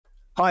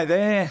Hi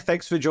there.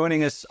 Thanks for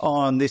joining us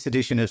on this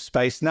edition of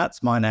Space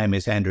Nuts. My name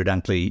is Andrew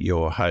Dunkley,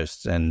 your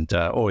host, and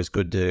always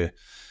good to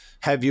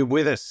have you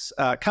with us.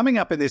 Coming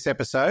up in this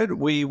episode,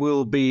 we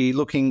will be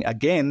looking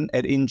again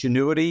at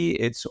Ingenuity.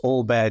 It's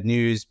all bad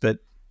news, but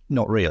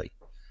not really.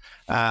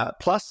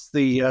 Plus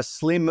the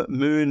Slim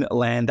Moon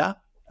lander,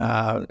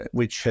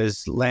 which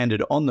has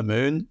landed on the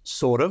moon,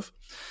 sort of.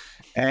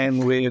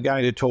 And we're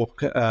going to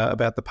talk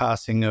about the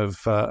passing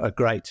of a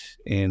great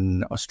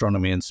in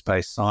astronomy and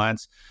space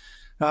science.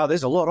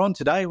 There's a lot on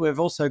today. We've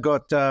also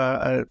got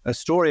a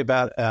story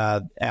about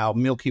our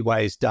Milky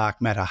Way's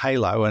dark matter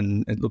halo,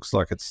 and it looks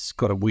like it's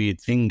got a weird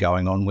thing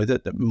going on with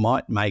it that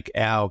might make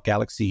our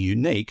galaxy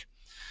unique,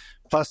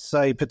 plus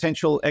a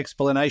potential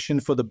explanation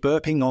for the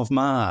burping of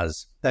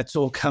Mars. That's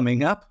all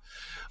coming up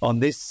on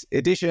this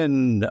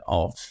edition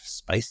of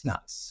Space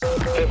Nuts.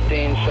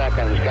 15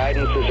 seconds.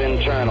 Guidance is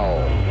internal.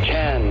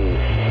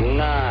 10,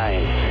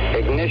 9...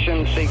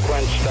 Ignition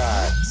sequence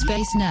start.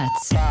 Space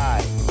Nuts.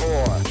 5,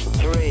 4,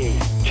 3,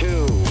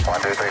 2.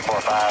 1, 2, 3,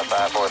 4, 5,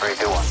 5, 4, 3,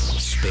 2, 1.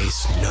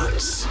 Space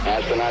Nuts.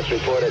 Astronauts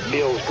report it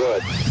feels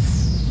good.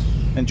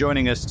 And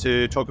joining us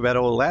to talk about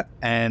all that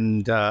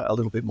and a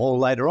little bit more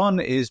later on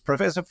is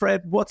Professor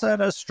Fred. What's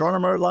an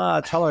astronomer at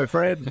large? Hello,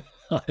 Fred.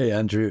 Hi,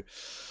 Andrew.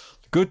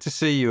 Good to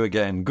see you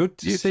again. Good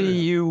to see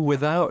you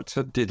without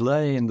a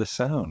delay in the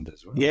sound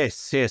as well.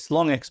 Yes.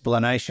 Long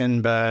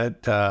explanation,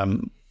 but...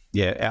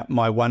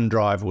 my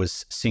OneDrive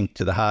was synced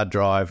to the hard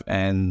drive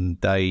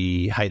and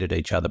they hated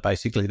each other,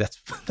 basically.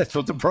 That's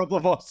what the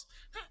problem was.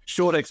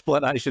 Short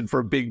explanation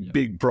for a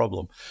big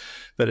problem.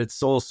 But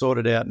it's all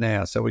sorted out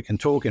now, so we can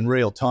talk in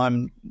real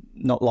time,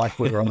 not like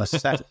we were on a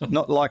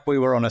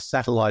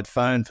satellite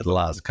phone for the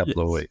last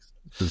couple of weeks.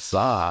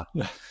 Bizarre.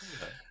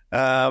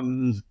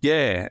 And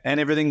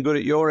everything good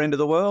at your end of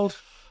the world?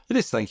 It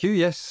is, thank you.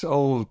 Yes,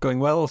 all going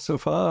well so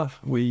far.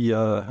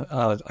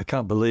 I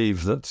can't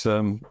believe that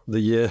the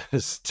year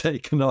has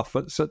taken off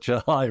at such a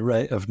high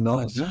rate of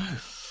knots.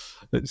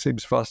 It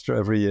seems faster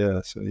every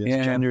year. So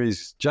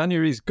yes,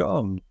 January's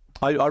gone.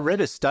 I read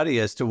a study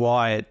as to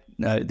why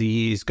the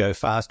years go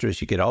faster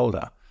as you get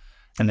older,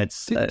 and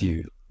it's Did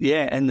you?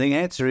 Yeah, and the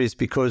answer is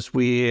because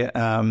we've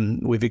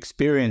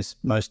experienced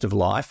most of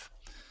life,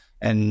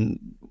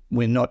 and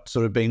we're not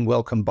sort of being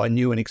welcomed by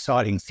new and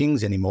exciting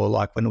things anymore,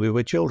 like when we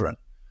were children.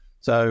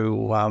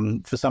 So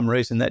for some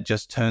reason, that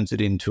just turns it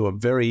into a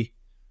very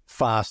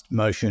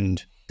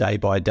fast-motioned day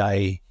by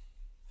day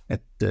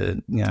at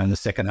in the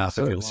second half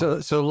of your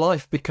life. So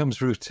life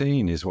becomes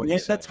routine, is what you're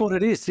saying? Yeah, that's what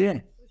it is. Yeah.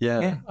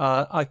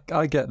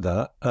 I get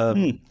that.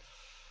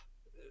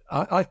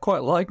 I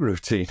quite like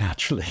routine,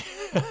 actually.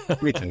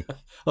 Me too.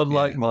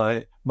 Unlike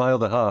my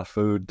other half,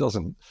 who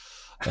doesn't.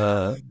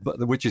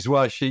 But which is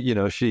why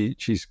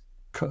she's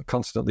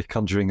constantly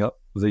conjuring up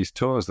these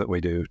tours that we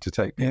do to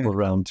take people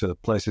around to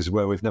places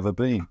where we've never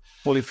been.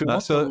 Well, if you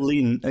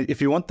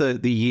want the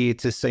year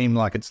to seem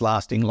like it's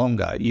lasting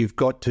longer, you've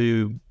got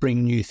to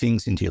bring new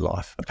things into your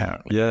life,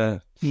 apparently.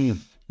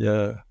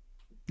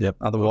 Yep.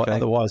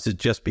 Otherwise it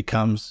just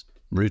becomes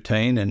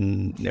routine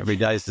and every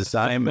day's the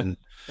same. And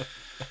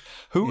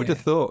who would have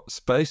thought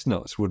Space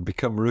Nuts would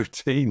become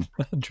routine?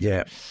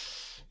 It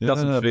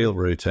doesn't feel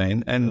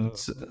routine. And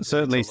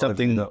certainly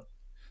something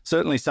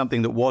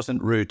that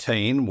wasn't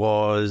routine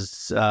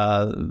was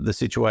the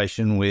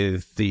situation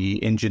with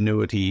the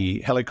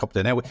Ingenuity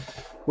helicopter. Now,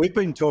 we've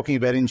been talking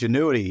about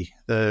Ingenuity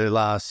the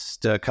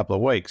last couple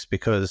of weeks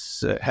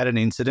because it had an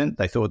incident.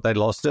 They thought they'd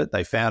lost it.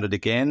 They found it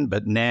again,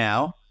 but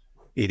now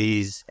it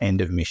is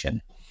end of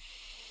mission.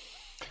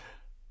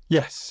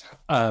 Yes,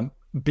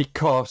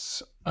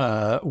 because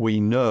we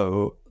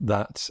know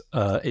that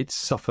it's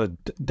suffered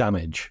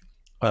damage.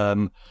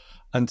 And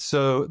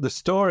so the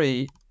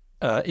story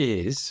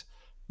is...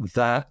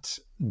 that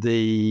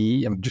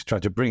I'm just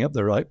trying to bring up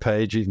the right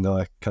page, even though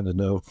I kind of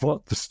know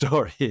what the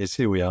story is.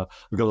 Here we are.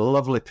 We've got a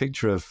lovely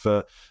picture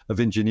of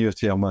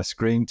Ingenuity on my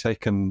screen,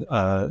 taken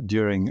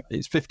during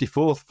its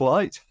 54th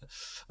flight.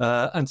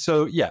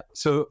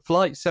 So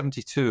flight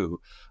 72,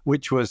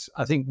 which was,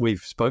 I think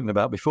we've spoken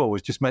about before,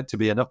 was just meant to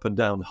be an up and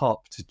down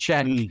hop to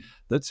check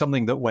that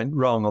something that went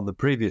wrong on the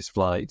previous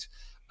flight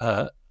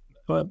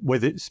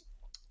with its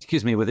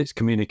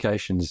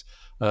communications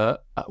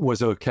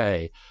was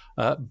okay.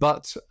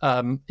 But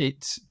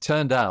it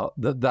turned out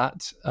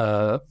that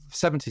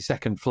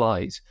 70-second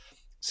flight,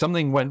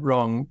 something went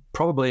wrong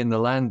probably in the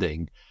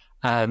landing,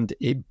 and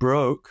it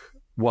broke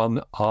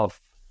one of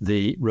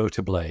the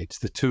rotor blades,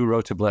 the two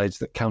rotor blades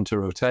that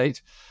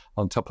counter-rotate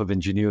on top of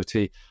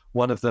Ingenuity.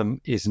 One of them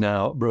is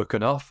now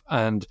broken off,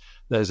 and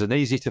there's an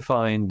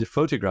easy-to-find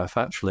photograph,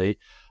 actually,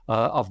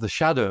 of the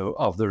shadow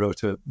of the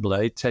rotor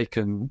blade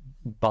taken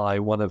by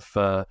one of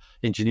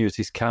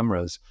Ingenuity's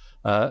cameras.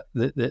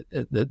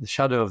 The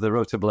shadow of the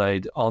rotor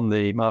blade on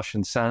the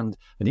Martian sand,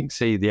 and you can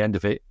see the end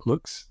of it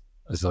looks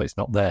as though it's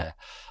not there.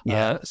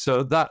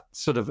 So that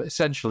sort of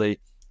essentially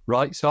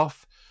writes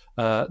off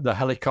the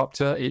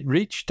helicopter. It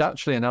reached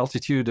actually an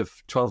altitude of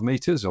 12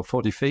 meters or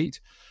 40 feet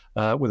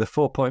with a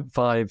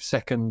 4.5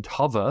 second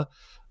hover.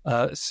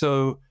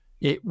 So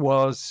it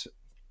was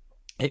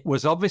it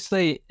was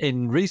obviously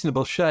in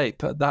reasonable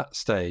shape at that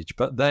stage,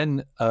 but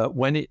then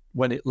when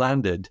it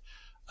landed,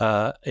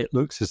 it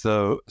looks as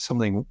though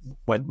something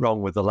went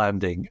wrong with the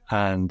landing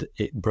and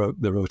it broke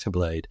the rotor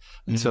blade.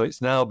 And so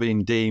it's now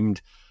been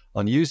deemed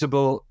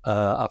unusable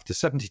after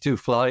 72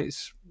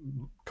 flights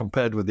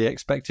compared with the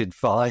expected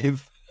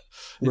 5.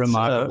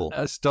 Remarkable.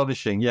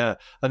 Astonishing, yeah.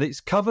 And it's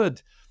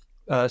covered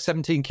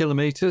 17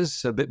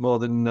 kilometers, a bit more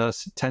than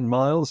 10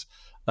 miles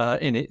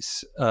in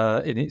its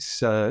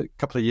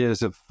couple of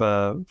years of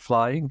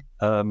flying.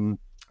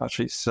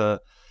 Actually, it's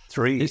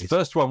 3 years. Its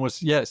first one was,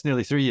 it's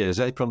nearly 3 years.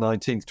 April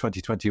 19th,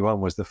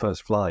 2021 was the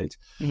first flight.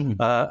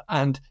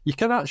 And you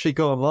can actually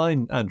go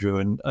online, Andrew,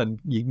 and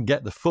you can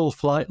get the full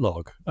flight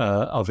log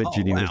of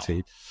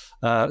Ingenuity.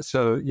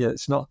 So,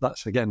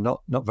 that's again,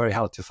 not very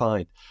hard to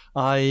find.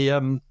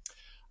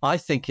 I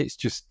think it's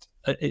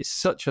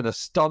such an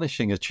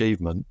astonishing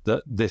achievement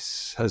that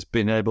this has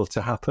been able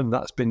to happen.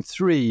 That's been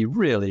 3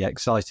 really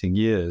exciting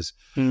years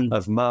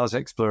of Mars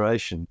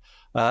exploration.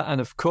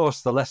 And of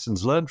course, the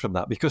lessons learned from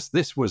that, because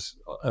this was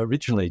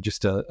originally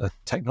just a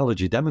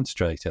technology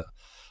demonstrator.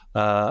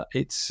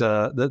 It's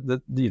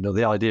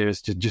the idea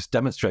is to just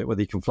demonstrate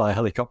whether you can fly a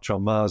helicopter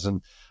on Mars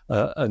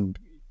and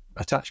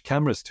attach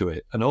cameras to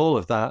it, and all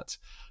of that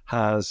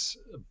has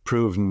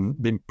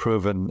been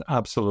proven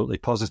absolutely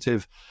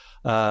positive.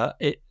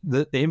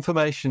 The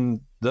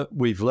information that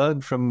we've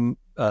learned from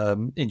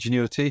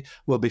Ingenuity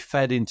will be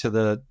fed into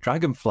the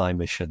Dragonfly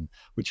mission,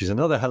 which is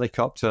another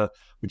helicopter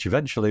which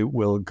eventually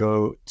will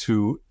go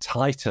to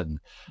Titan,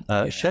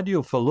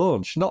 scheduled for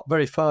launch not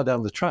very far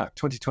down the track,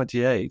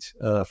 2028,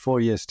 4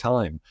 years'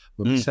 time.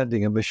 We'll be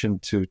sending a mission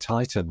to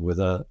Titan with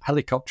a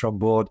helicopter on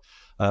board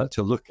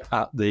to look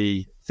at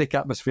the thick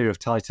atmosphere of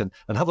Titan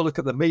and have a look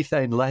at the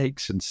methane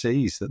lakes and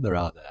seas that there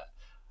are there.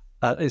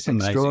 It's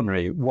amazing.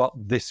 Extraordinary what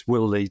this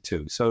will lead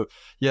to. So,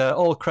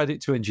 all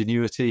credit to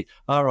Ingenuity.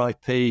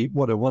 RIP,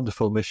 what a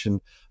wonderful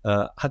mission.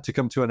 Had to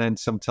come to an end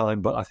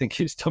sometime, but I think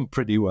it's done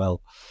pretty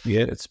well.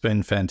 Yeah, it's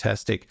been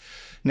fantastic.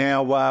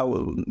 Now,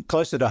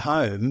 closer to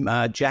home,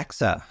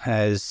 JAXA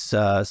has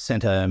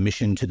sent a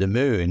mission to the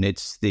moon.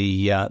 It's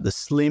the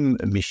SLIM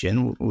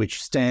mission, which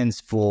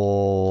stands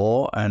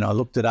for, and I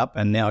looked it up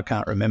and now I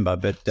can't remember,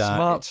 but...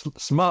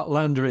 Smart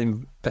Lander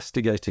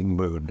Investigating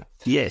Moon.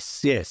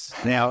 Yes.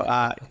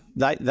 Now,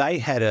 they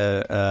had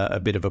a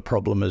bit of a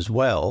problem as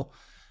well,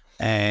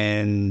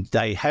 and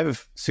they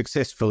have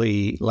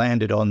successfully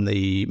landed on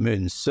the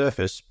moon's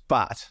surface,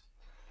 but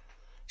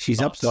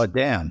she's upside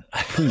down.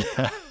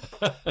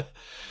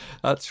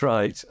 That's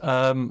right.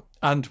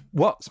 And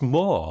what's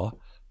more,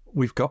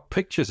 we've got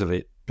pictures of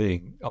it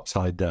being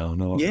upside down.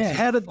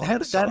 How did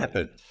that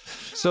happen?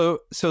 So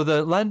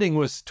the landing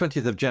was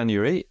 20th of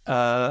January.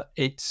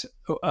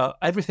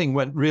 Everything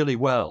went really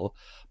well,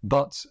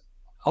 but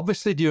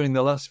obviously during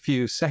the last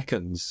few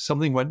seconds,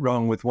 something went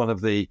wrong with one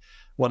of the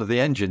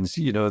engines.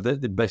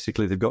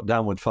 Basically they've got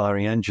downward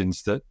firing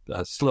engines that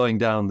are slowing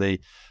down the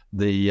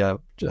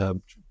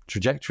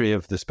trajectory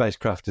of the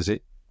spacecraft as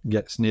it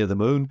gets near the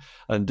moon,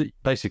 and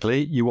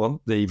basically you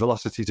want the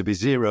velocity to be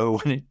 0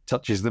 when it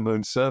touches the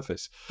moon's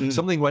surface.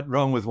 Something went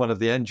wrong with one of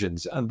the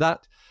engines, and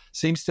that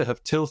seems to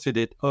have tilted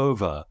it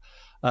over,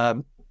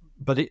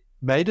 but it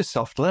made a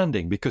soft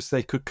landing because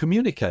they could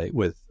communicate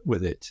with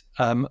it.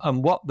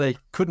 And what they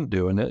couldn't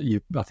do,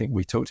 and I think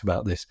we talked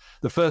about this,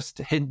 the first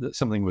hint that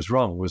something was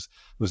wrong was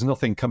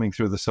nothing coming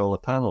through the solar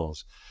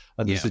panels.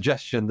 And the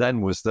suggestion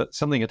then was that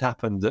something had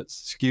happened that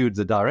skewed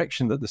the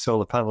direction that the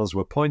solar panels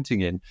were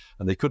pointing in,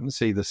 and they couldn't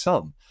see the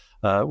sun,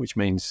 which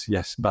means,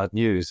 yes, bad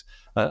news.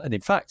 And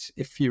in fact,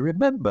 if you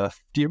remember,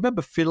 do you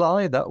remember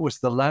Philae? That was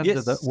the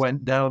lander that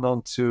went down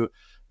onto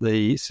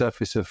the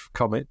surface of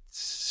Comet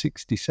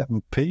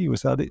 67P,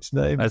 was that its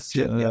name? I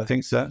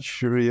think so.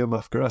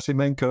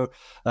 Churyumov-Gerasimenko,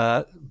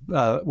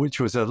 which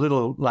was a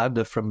little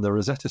lander from the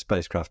Rosetta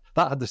spacecraft.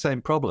 That had the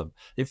same problem.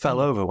 It fell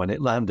over when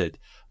it landed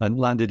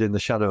in the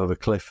shadow of a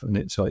cliff, and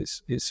its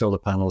solar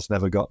panels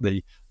never got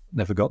the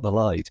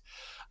light.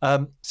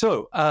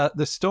 So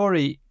the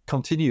story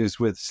continues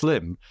with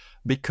SLIM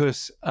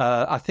because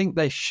I think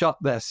they shut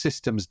their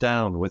systems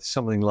down with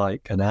something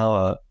like an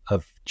hour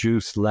of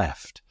juice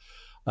left.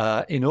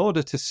 In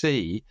order to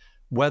see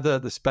whether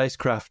the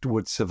spacecraft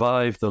would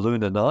survive the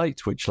lunar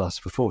night, which lasts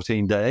for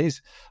 14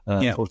 days,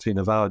 14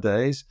 of our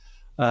days,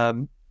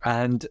 or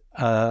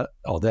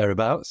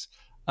thereabouts,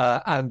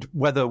 and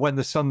whether when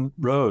the sun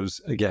rose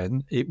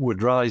again, it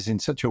would rise in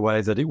such a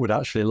way that it would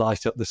actually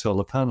light up the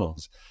solar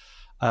panels.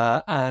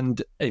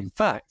 And in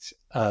fact,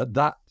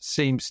 that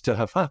seems to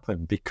have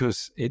happened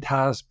because it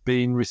has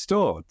been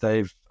restored.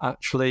 They've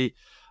actually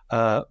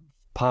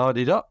powered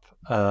it up.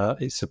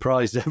 It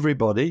surprised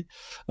everybody.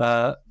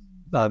 I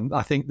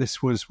think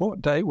this was,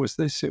 what day was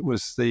this? It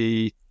was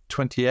the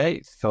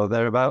 28th or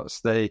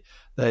thereabouts. They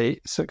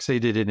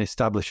succeeded in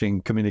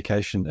establishing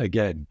communication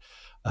again.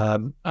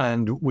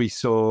 And we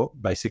saw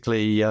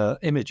basically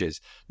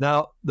images.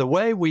 Now, the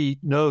way we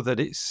know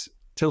that it's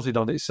tilted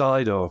on its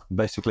side or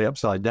basically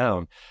upside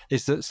down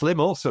is that SLIM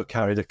also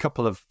carried a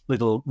couple of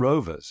little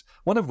rovers,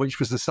 one of which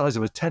was the size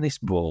of a tennis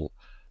ball.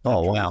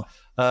 Oh,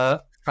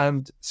 wow.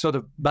 And sort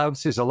of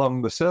bounces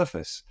along the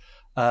surface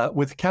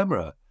with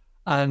camera.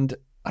 And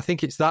I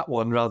think it's that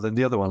one rather than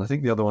the other one. I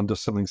think the other one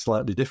does something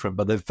slightly different,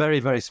 but they're very,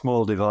 very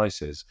small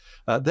devices.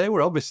 They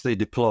were obviously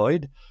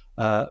deployed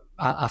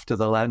after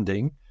the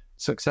landing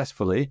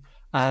successfully.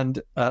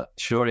 And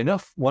sure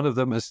enough, one of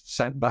them has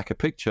sent back a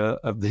picture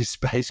of this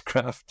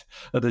spacecraft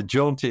at a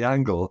jaunty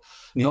angle,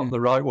 not the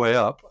right way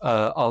up,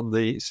 on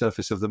the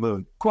surface of the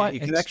moon.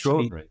 Quite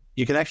extraordinary.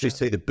 You can actually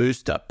see the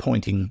booster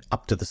pointing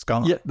up to the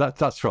sky. Yeah,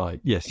 that's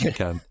right. Yes, you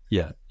can.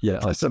 Yeah.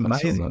 That's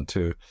amazing. I saw that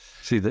too.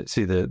 See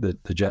the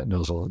jet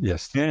nozzle.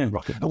 Yes. Yeah.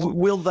 Rocket nozzle.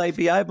 Will they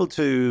be able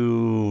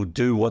to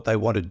do what they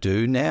want to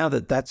do now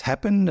that that's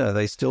happened? Are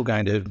they still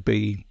going to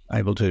be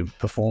able to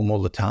perform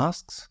all the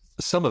tasks?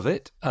 Some of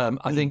it.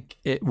 I think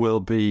it will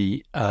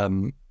be.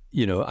 I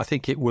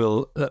think it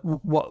will.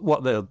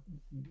 What they're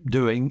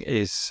doing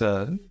is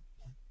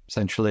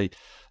essentially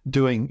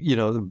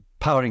doing.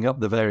 Powering up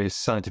the various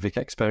scientific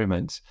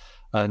experiments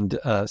and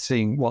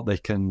seeing what they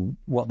can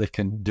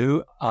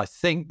do. I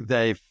think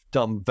they've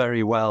done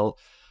very well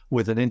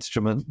with an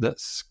instrument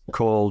that's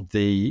called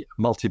the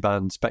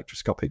multiband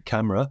spectroscopic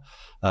camera,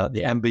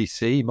 the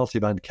MBC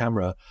multiband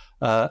camera,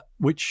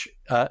 which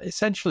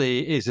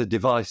essentially is a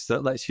device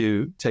that lets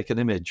you take an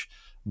image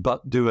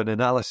but do an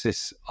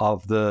analysis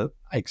of the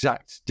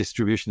exact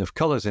distribution of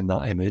colours in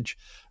that image.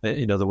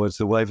 In other words,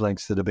 the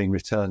wavelengths that are being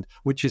returned,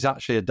 which is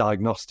actually a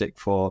diagnostic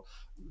for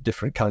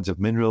different kinds of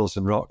minerals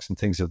and rocks and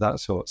things of that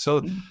sort.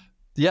 So,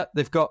 yeah,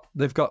 they've got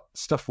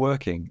stuff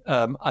working.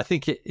 I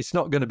think it's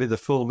not going to be the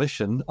full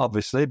mission,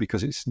 obviously,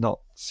 because it's not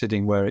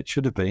sitting where it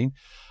should have been.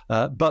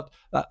 But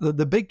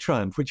the big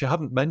triumph, which I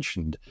haven't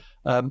mentioned,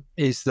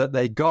 is that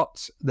they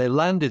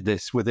landed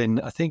this within,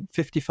 I think,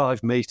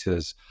 55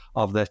 meters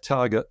of their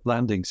target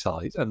landing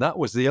site, and that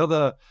was the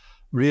other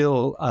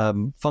real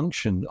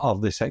function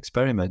of this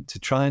experiment, to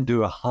try and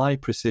do a high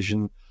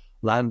precision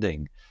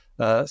landing.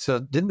 So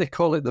didn't they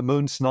call it the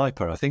Moon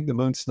Sniper? I think the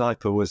Moon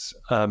Sniper was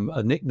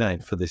a nickname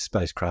for this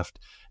spacecraft,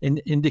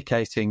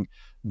 indicating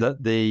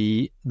that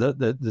the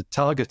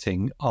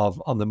targeting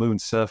on the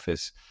Moon's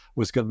surface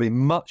was going to be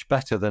much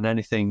better than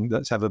anything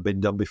that's ever been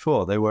done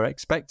before. They were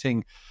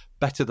expecting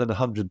better than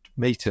 100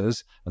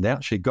 meters, and they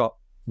actually got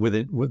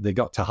they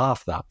got to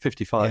half that,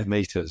 55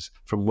 meters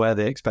from where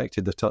they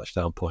expected the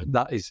touchdown point.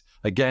 That is,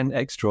 again,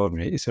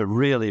 extraordinary. It's a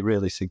really,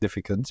 really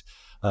significant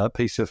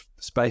piece of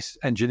space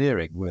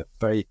engineering. We're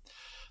very,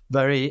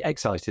 very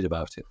excited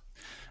about it.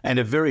 And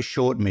a very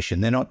short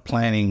mission. They're not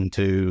planning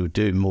to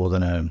do more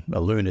than a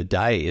lunar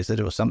day, is it,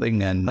 or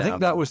something? And I think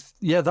that was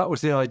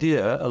the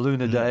idea, a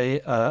lunar day,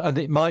 and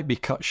it might be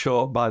cut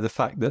short by the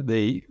fact that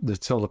the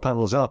solar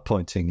panels are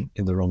pointing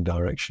in the wrong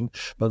direction,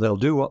 but they'll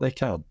do what they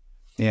can.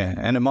 Yeah,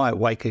 and it might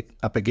wake it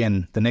up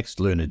again the next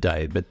lunar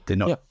day, but they're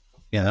not.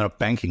 They're not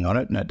banking on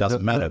it, and it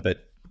doesn't matter.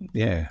 But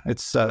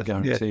it's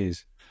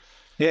guarantees.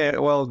 Yeah,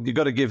 well, you've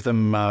got to give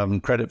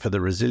them credit for the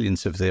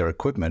resilience of their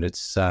equipment.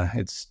 It's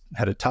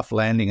had a tough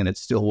landing and it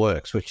still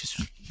works, which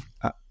is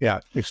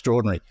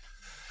extraordinary.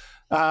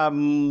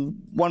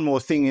 One more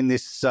thing in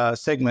this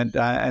segment,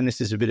 and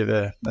this is a bit of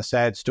a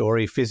sad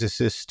story.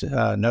 Physicist,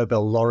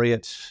 Nobel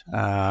laureate,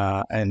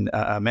 and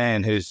a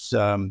man who's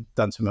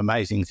done some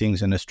amazing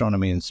things in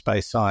astronomy and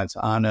space science,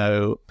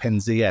 Arno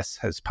Penzias,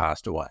 has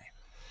passed away.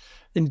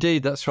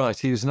 Indeed, that's right.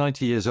 He was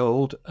 90 years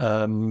old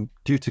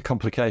due to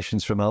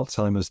complications from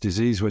Alzheimer's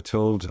disease, we're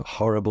told.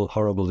 Horrible,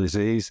 horrible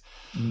disease.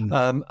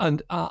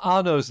 And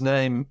Arno's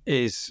name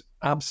is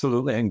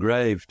absolutely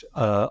engraved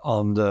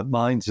on the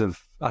minds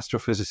of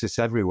astrophysicists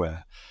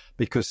everywhere,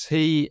 because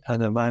he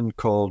and a man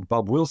called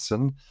Bob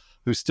Wilson,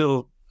 who's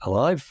still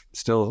alive,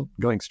 still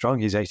going strong,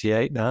 he's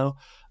 88 now,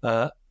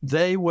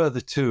 they were the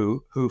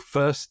two who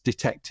first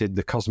detected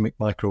the cosmic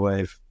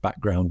microwave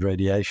background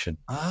radiation.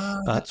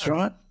 That's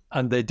right.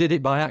 And they did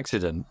it by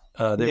accident.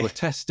 They were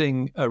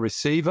testing a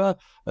receiver,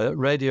 a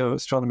radio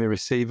astronomy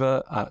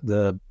receiver at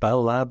the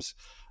Bell Labs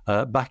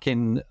back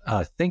in,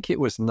 I think it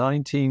was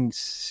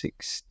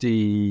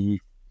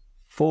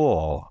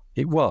 1964.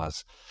 It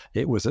was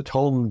at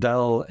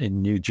Holmdel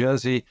in New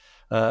Jersey.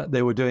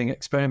 They were doing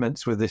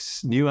experiments with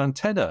this new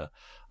antenna,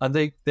 and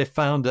they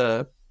found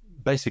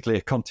basically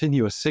a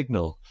continuous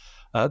signal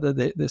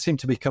that seemed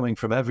to be coming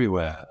from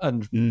everywhere.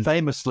 And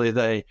famously,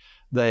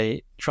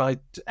 they tried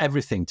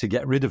everything to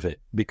get rid of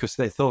it because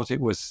they thought it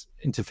was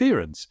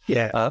interference.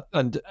 The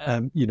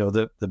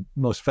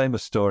most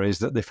famous story is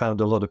that they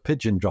found a lot of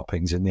pigeon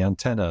droppings in the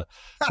antenna.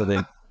 So they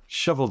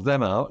shoveled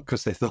them out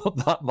because they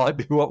thought that might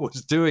be what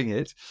was doing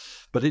it.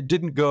 But it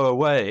didn't go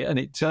away. And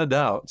it turned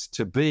out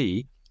to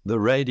be the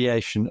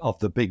radiation of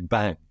the Big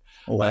Bang,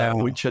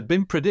 which had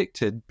been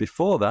predicted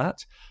before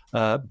that,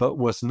 but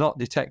was not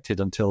detected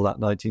until that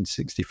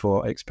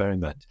 1964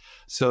 experiment.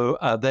 So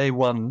they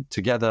won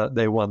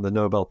the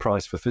Nobel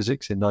Prize for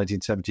Physics in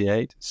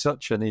 1978.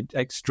 Such an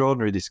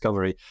extraordinary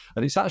discovery.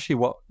 And it's actually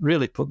what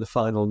really put the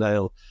final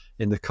nail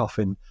in the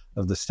coffin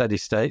of the steady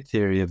state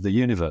theory of the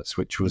universe,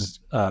 which was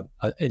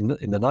in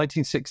the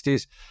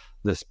 1960s.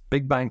 this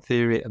Big Bang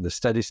theory and the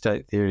steady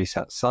state theory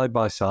sat side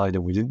by side,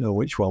 and we didn't know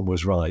which one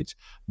was right.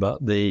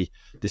 But the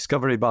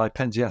discovery by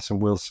Penzias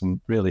and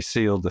Wilson really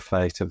sealed the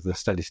fate of the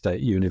steady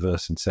state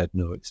universe and said,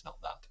 no, it's not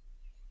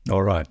that.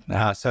 All right.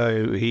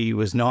 So he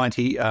was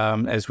 90,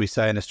 as we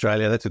say in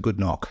Australia. That's a good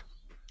knock.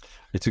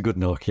 It's a good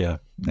knock, yeah.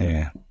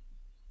 Yeah.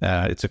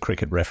 It's a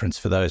cricket reference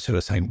for those who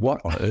are saying,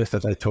 what on earth are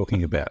they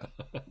talking about?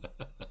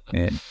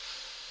 Yeah.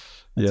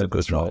 That's a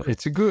good knock.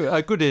 It's a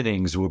good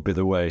innings would be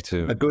the way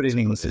to... A good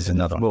innings is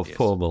another more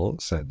formal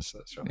sense.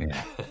 That's right.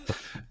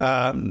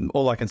 Yeah.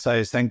 All I can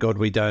say is thank God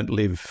we don't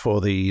live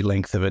for the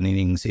length of an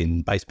innings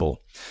in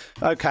baseball.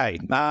 Okay.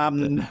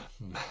 Your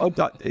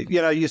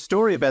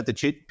story about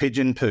the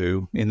pigeon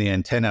poo in the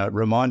antenna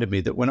reminded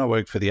me that when I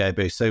worked for the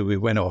ABC, we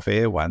went off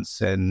air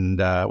once and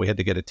we had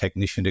to get a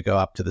technician to go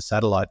up to the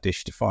satellite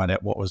dish to find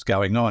out what was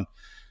going on.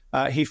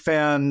 He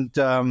found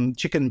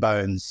chicken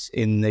bones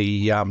in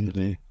the I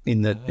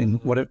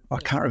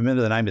can't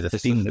remember the name of the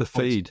thing.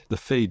 The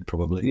feed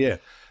probably. Yeah.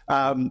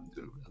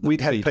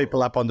 We'd had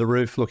people up on the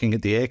roof looking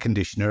at the air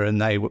conditioner,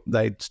 and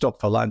they'd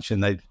stopped for lunch,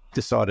 and they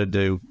decided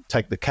to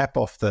take the cap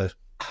off the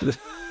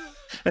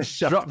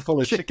shove it full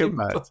of chicken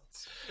bones,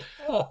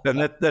 and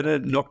that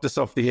it knocked us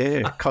off the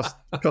air.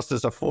 Cost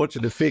us a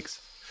fortune to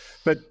fix.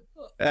 But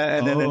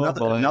and then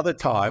another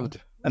time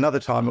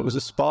it was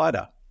a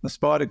spider. The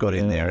spider got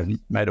in there and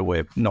made a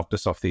web, knocked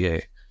us off the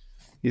air.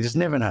 You just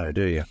never know,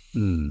 do you?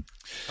 Mm.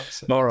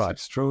 All right.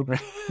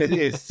 Extraordinary. It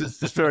is.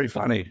 It's very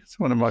funny. It's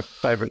one of my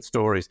favourite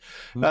stories.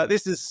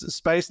 This is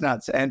Space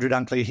Nuts. Andrew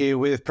Dunkley here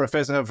with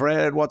Professor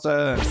Fred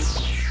Watson.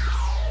 0G,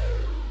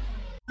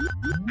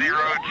 and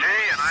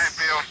I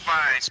feel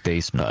fine.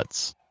 Space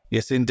Nuts.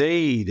 Yes,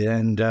 indeed.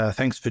 And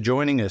thanks for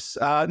joining us.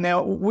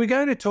 Now, we're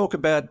going to talk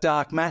about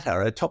dark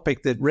matter, a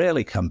topic that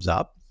rarely comes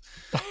up.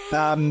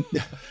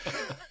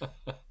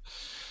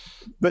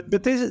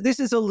 But this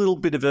is a little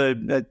bit of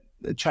a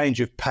change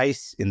of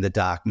pace in the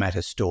dark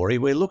matter story.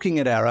 We're looking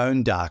at our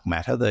own dark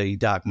matter, the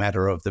dark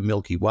matter of the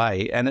Milky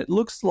Way, and it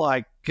looks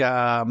like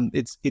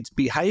it's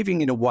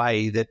behaving in a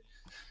way that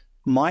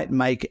might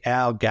make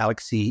our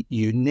galaxy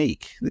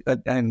unique.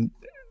 And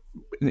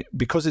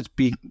because of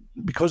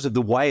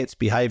the way it's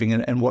behaving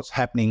and what's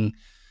happening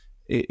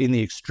in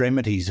the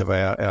extremities of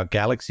our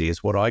galaxy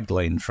is what I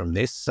gleaned from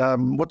this.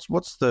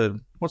 What's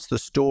the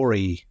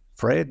story,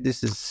 Fred?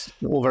 This is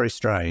all very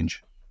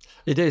strange.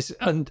 It is,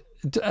 and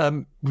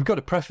we've got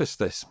to preface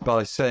this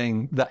by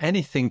saying that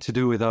anything to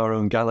do with our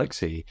own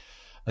galaxy,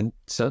 and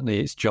certainly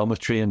its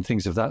geometry and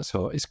things of that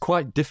sort, is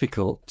quite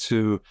difficult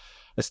to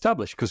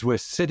establish because we're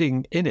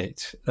sitting in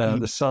it.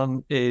 The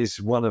sun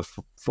is one of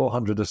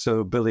 400 or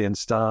so billion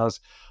stars,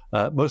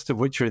 most of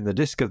which are in the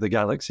disk of the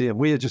galaxy, and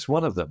we are just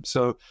one of them.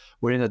 So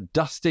we're in a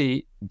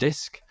dusty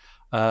disk,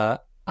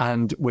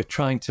 and we're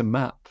trying to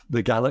map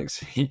the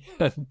galaxy,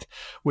 and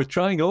we're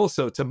trying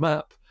also to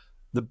map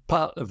the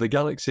part of the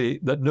galaxy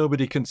that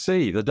nobody can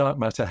see, the dark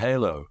matter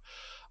halo.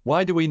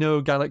 Why do we know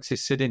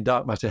galaxies sit in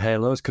dark matter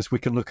halos? Because we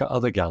can look at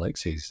other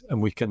galaxies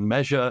and we can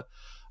measure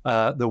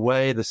the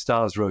way the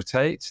stars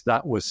rotate.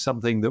 That was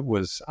something that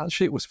was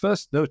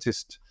first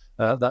noticed,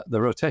 that the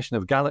rotation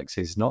of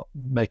galaxies not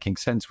making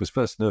sense was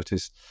first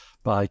noticed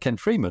by Ken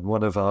Freeman,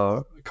 one of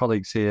our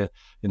colleagues here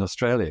in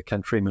Australia,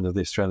 Ken Freeman of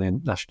the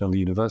Australian National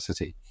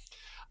University.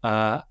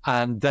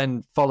 And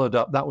then followed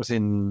up, that was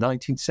in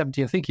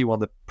 1970. I think he won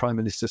the Prime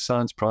Minister's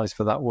Science Prize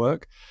for that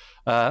work.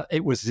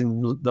 It was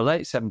in the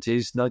late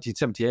 70s,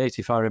 1978,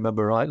 if I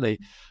remember rightly,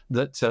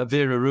 that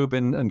Vera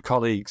Rubin and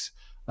colleagues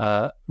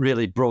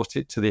really brought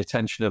it to the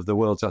attention of the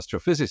world's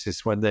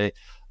astrophysicists when they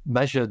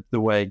measured the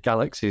way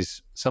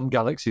some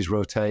galaxies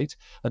rotate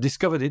and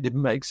discovered it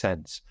didn't make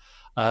sense.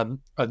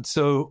 And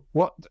so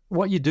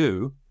what you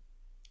do,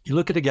 you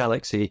look at a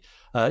galaxy,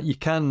 you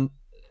can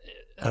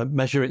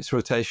measure its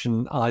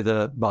rotation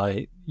either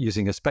by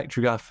using a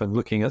spectrograph and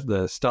looking at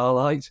the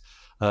starlight,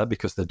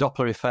 because the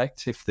Doppler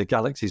effect, if the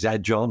galaxies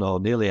edge on or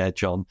nearly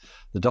edge on,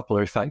 the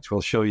Doppler effect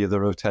will show you the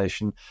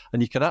rotation.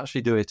 And you can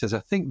actually do it, as I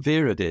think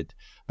Vera did,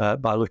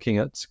 by looking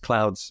at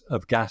clouds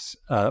of gas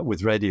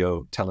with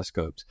radio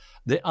telescopes.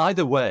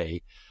 Either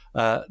way,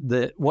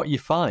 what you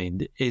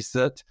find is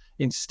that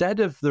instead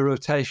of the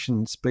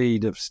rotation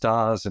speed of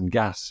stars and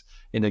gas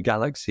in a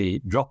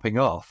galaxy dropping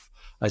off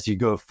as you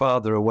go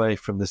farther away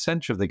from the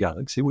center of the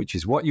galaxy, which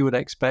is what you would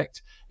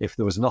expect if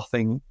there was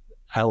nothing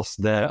else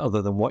there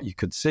other than what you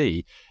could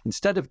see,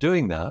 instead of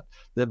doing that,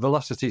 the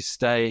velocities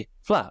stay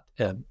flat.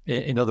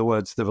 In other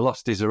words, the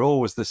velocities are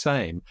always the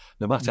same,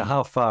 no matter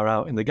how far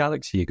out in the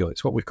galaxy you go.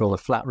 It's what we call a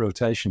flat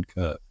rotation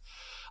curve.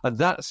 And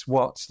that's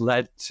what's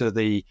led to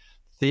the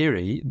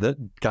theory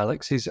that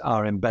galaxies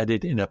are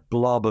embedded in a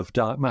blob of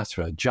dark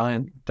matter, a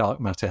giant dark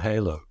matter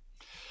halo.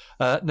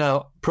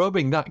 Now,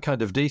 probing that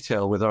kind of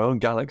detail with our own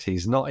galaxy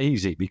is not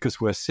easy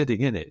because we're sitting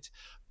in it.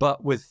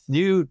 But with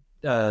new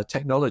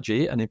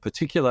technology, and in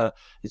particular,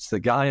 it's the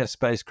Gaia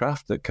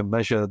spacecraft that can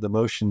measure the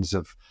motions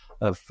of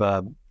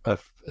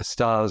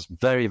stars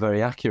very,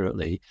 very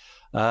accurately.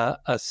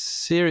 A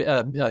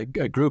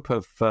group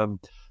of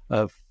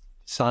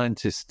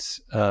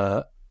scientists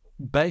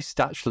based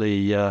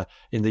actually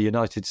in the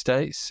United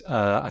States.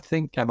 I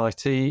think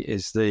MIT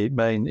is the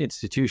main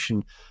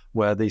institution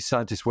where these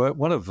scientists work.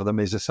 One of them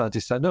is a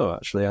scientist I know,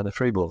 actually, Anna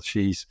Friebel.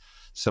 She's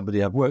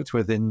somebody I've worked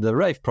with in the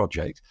RAVE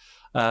project.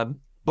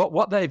 But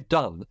what they've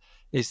done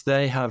is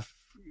they have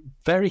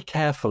very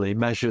carefully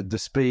measured the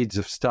speeds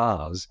of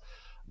stars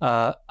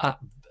at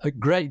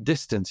great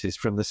distances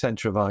from the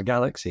center of our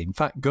galaxy. In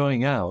fact,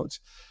 going out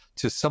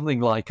to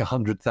something like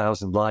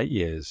 100,000 light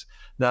years.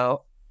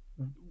 Now,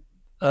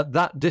 at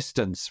that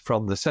distance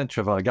from the center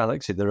of our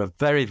galaxy, there are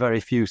very, very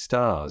few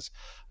stars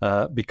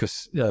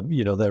because,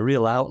 they're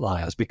real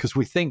outliers, because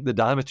we think the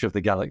diameter of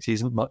the galaxy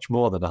isn't much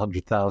more than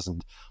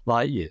 100,000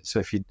 light years. So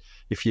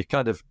if you're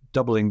kind of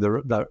doubling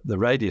the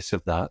radius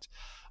of that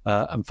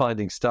and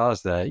finding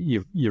stars there,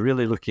 you're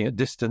really looking at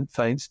distant,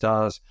 faint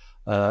stars.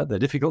 They're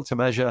difficult to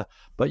measure,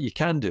 but you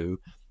can do.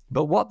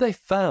 But what they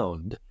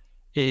found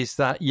is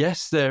that,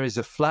 yes, there is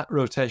a flat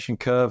rotation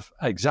curve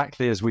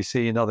exactly as we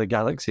see in other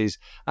galaxies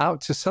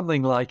out to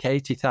something like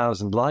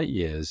 80,000 light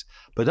years.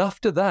 But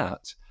after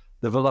that,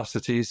 the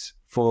velocities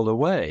fall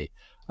away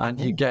and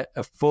you get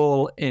a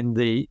fall in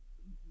the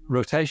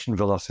rotation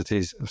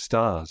velocities of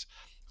stars.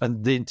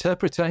 And the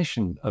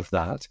interpretation of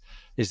that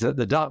is that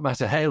the dark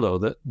matter halo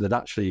that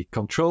actually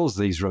controls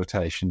these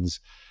rotations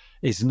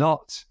is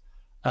not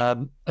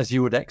as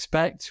you would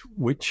expect,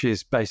 which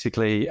is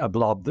basically a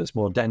blob that's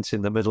more dense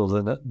in the middle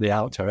than at the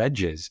outer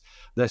edges.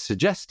 They're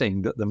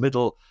suggesting that the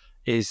middle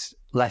is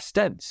less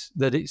dense,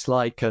 that it's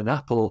like an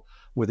apple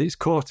with its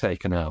core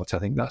taken out. I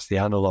think that's the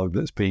analog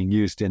that's being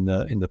used in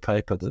the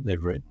paper that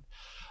they've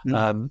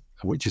written,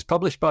 which is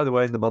published, by the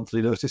way, in the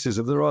monthly notices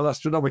of the Royal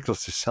Astronomical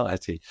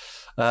Society.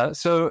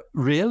 So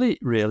really,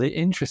 really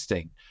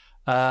interesting.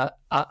 A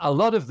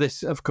lot of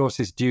this, of course,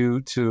 is due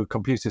to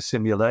computer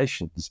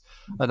simulations.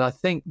 And I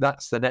think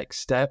that's the next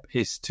step,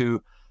 is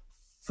to,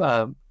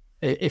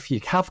 if you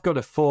have got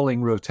a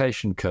falling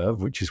rotation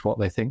curve, which is what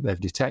they think they've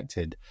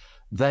detected,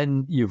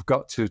 then you've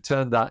got to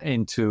turn that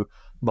into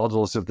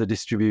models of the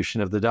distribution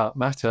of the dark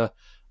matter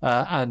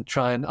and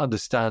try and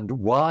understand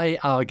why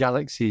our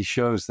galaxy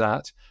shows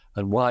that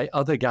and why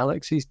other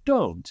galaxies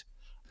don't.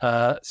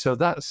 So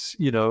that's,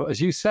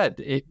 as you said,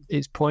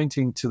 it's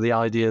pointing to the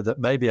idea that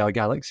maybe our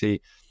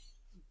galaxy,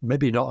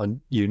 maybe not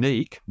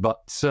unique, but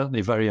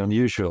certainly very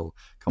unusual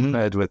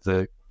compared with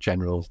the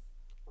general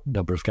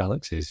number of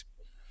galaxies.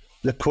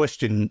 The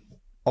question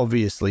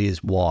obviously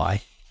is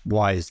why.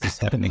 Why is this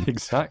happening?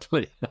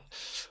 Exactly.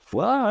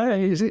 Why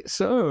is it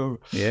so?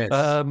 Yes.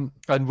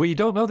 And we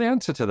don't know the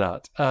answer to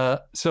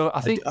that. So I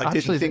think I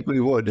didn't think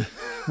we would.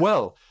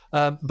 Well,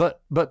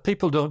 but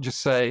people don't just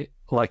say,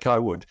 like I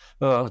would,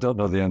 I don't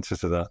know the answer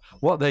to that.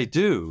 What they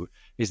do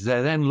is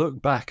they then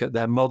look back at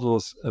their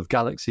models of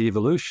galaxy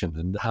evolution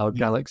and how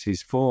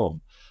galaxies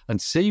form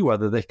and see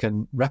whether they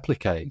can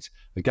replicate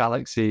a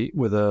galaxy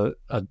with a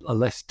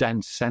less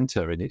dense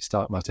center in its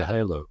dark matter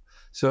halo.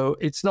 So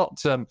it's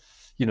not,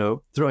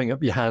 throwing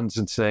up your hands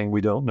and saying we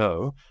don't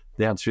know.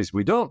 The answer is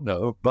we don't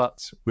know,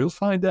 but we'll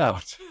find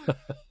out.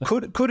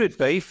 Could it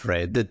be,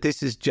 Fred, that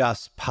this is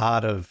just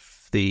part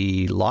of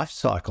the life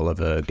cycle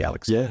of a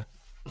galaxy? Yeah.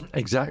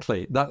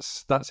 Exactly.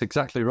 That's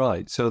exactly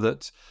right. So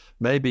that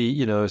maybe,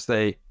 as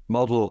they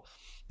model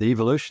the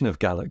evolution of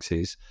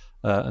galaxies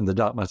and the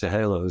dark matter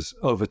halos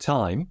over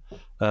time,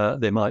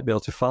 they might be able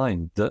to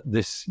find that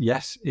this,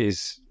 yes,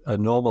 is a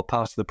normal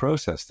part of the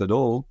process, that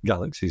all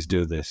galaxies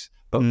do this.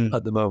 But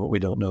at the moment, we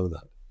don't know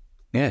that.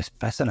 Yeah, it's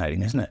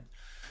fascinating, isn't it?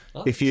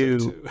 If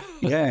you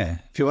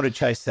want to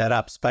chase that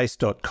up,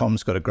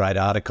 space.com's got a great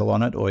article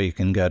on it, or you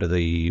can go to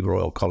the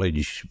Royal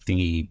College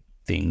thing.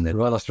 The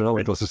Royal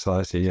Astronomical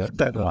Society, yeah,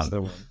 that's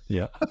the one,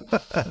 yeah,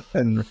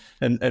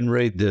 and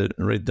read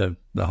the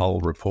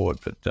whole report.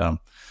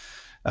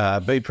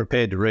 But be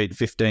prepared to read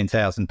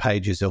 15,000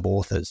 pages of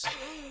authors.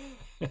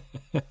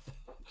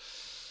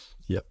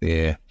 Yep.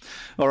 Yeah.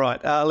 All right.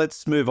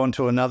 Let's move on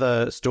to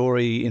another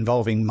story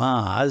involving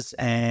Mars,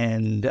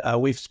 and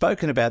we've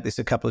spoken about this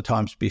a couple of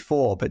times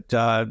before, but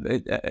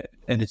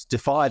it's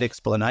defied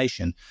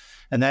explanation,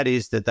 and that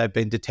is that they've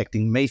been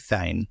detecting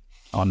methane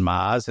on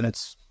Mars, and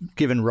it's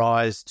given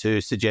rise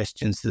to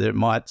suggestions that it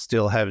might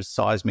still have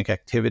seismic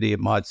activity, it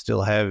might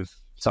still have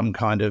some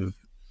kind of,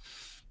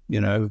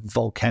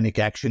 volcanic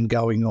action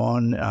going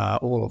on,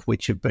 all of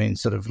which have been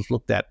sort of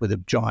looked at with a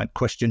giant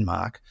question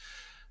mark.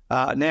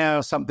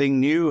 Now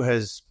something new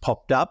has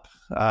popped up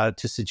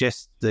to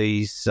suggest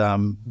these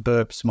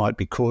burps might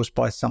be caused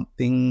by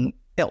something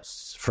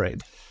else,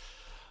 Fred.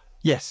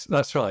 Yes,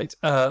 that's right.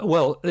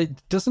 Well,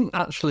 it doesn't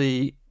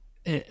actually,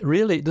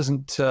 it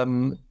doesn't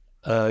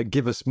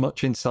give us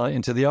much insight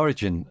into the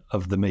origin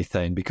of the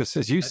methane, because,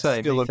 as you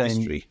say, still methane, a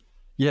mystery.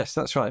 Yes,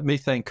 that's right.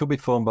 Methane could be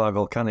formed by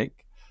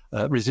volcanic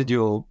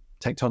residual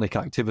tectonic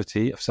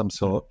activity of some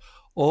sort,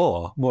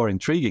 or, more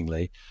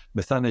intriguingly,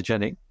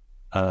 methanogenic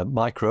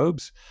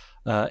microbes.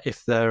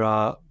 If there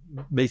are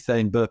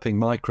methane burping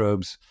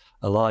microbes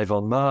alive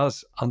on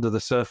Mars under the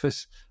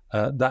surface,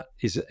 that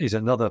is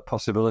another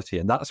possibility,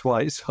 and that's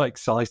why it's so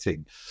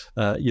exciting.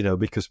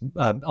 Because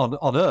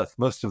on Earth,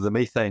 most of the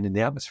methane in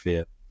the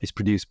atmosphere is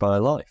produced by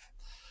life.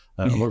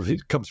 A lot of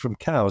it comes from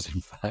cows,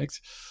 in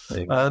fact.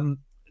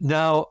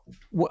 Now,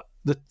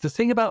 the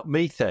thing about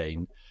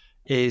methane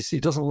is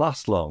it doesn't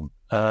last long.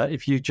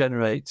 If you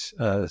generate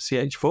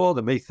CH4,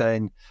 the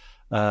methane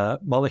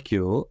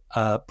molecule,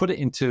 put it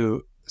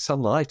into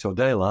sunlight or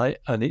daylight,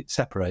 and it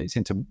separates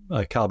into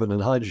carbon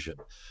and hydrogen.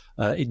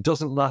 It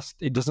doesn't last.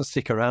 It doesn't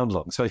stick around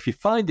long. So if you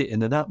find it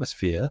in an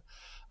atmosphere,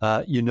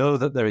 you know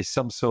that there is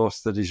some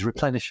source that is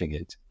replenishing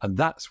it. And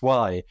that's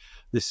why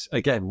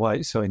why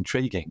it's so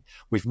intriguing.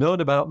 We've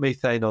known about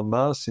methane on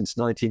Mars since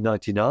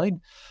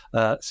 1999.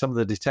 Some of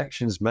the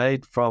detections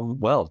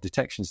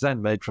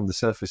then made from the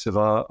surface of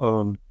our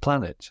own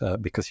planet,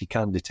 because you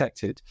can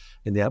detect it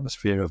in the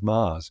atmosphere of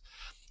Mars.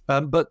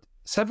 But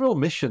several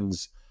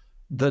missions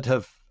that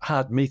have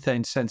had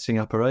methane sensing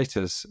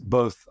apparatus,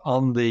 both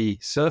on the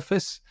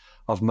surface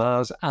of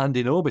Mars and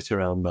in orbit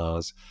around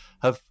Mars,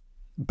 have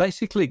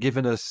basically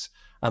given us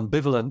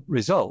ambivalent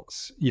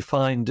results. You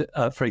find,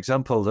 for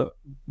example, that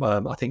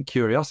I think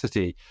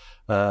Curiosity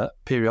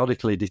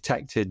periodically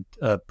detected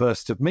a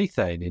burst of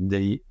methane in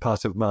the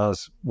part of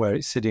Mars where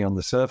it's sitting on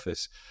the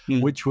surface,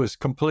 which was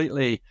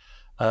completely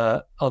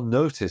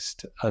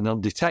unnoticed and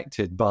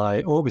undetected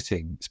by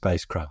orbiting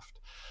spacecraft.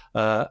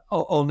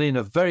 Only in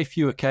a very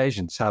few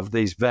occasions have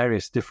these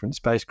various different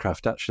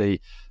spacecraft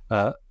actually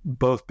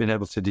both been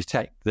able to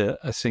detect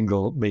a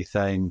single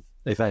methane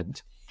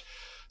event.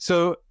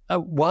 So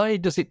why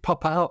does it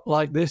pop out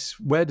like this?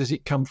 Where does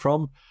it come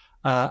from?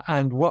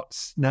 And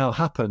what's now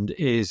happened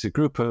is a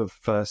group of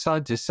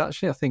scientists,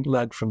 actually I think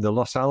led from the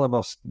Los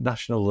Alamos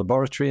National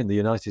Laboratory in the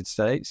United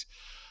States.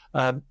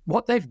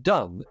 What they've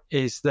done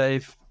is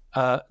they've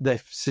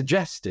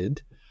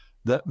suggested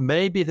that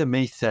maybe the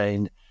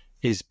methane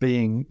is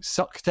being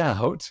sucked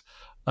out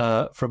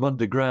from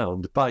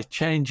underground by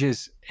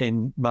changes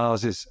in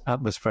Mars's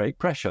atmospheric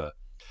pressure.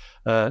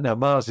 Now,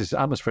 Mars's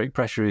atmospheric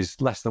pressure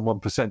is less than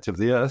 1% of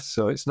the Earth,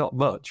 so it's not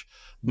much,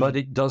 but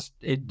it does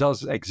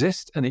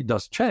exist and it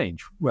does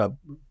change. Well,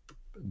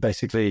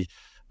 basically,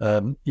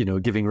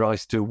 giving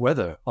rise to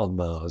weather on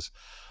Mars.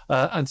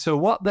 And so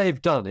what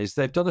they've done is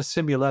they've done a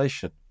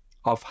simulation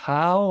of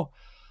how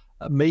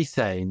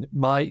methane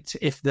might,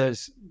 if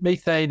there's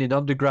methane in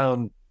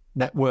underground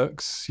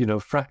networks,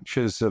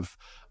 fractures of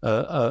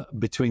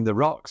between the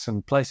rocks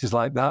and places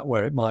like that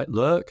where it might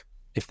lurk.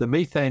 If the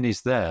methane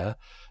is there,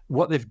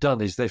 what they've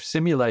done is they've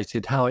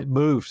simulated how it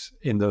moves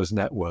in those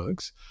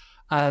networks.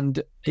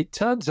 And it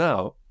turns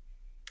out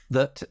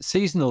that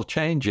seasonal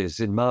changes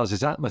in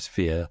Mars's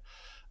atmosphere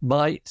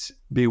might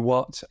be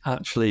what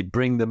actually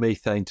bring the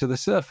methane to the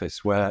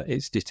surface where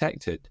it's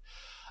detected.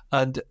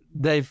 And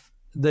they've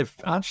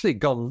actually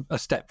gone a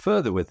step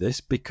further with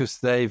this because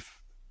they've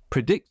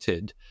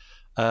predicted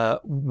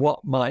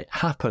what might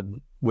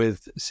happen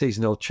with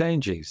seasonal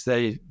changes.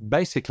 They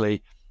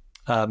basically,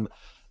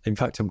 in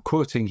fact, I'm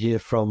quoting here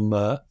from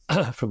the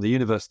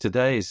Universe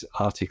Today's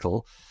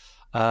article,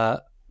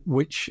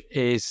 which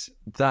is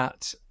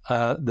that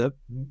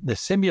the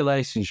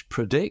simulations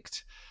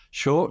predict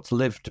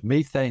short-lived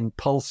methane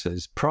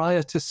pulses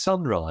prior to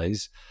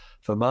sunrise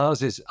for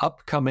Mars's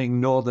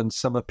upcoming northern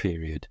summer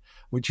period,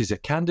 which is a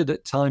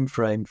candidate time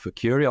frame for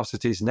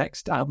Curiosity's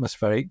next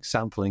atmospheric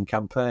sampling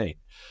campaign.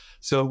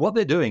 So what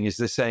they're doing is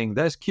they're saying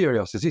there's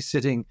Curiosity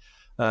sitting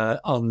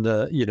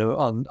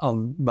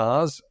on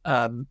Mars.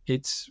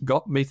 It's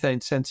got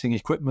methane sensing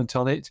equipment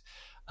on it.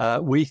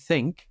 We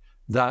think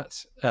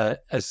that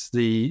as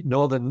the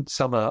northern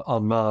summer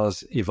on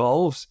Mars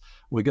evolves,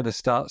 we're going to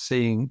start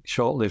seeing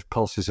short-lived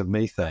pulses of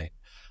methane.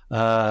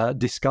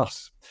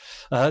 Discuss.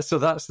 So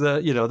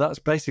that's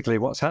basically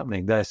what's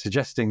happening. They're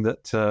suggesting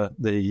that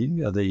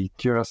the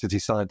Curiosity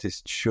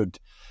scientists should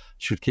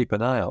keep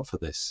an eye out for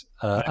this.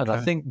 And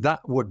I think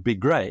that would be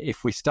great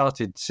if we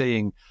started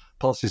seeing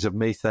pulses of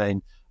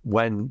methane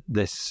when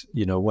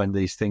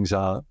these things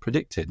are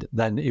predicted.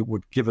 Then it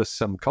would give us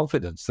some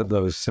confidence that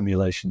those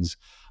simulations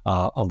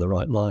are on the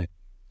right line.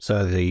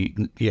 So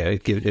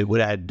it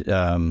would add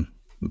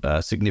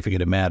a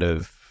significant amount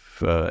of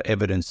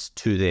evidence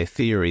to their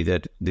theory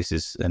that this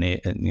is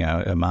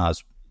a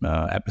Mars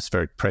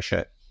atmospheric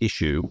pressure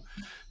issue.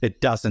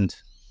 It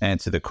doesn't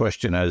answer the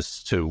question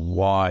as to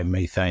why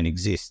methane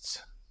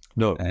exists.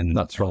 No, and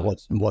that's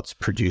right. What's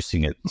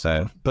producing it?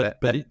 So,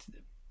 that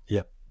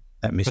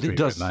mystery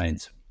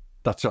remains.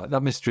 That's right.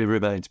 That mystery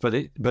remains. But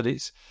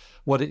it's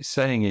what it's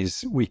saying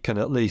is we could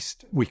at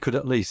least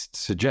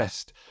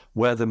suggest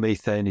where the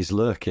methane is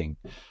lurking.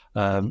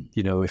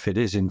 If it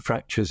is in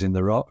fractures in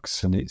the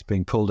rocks and it's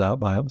being pulled out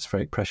by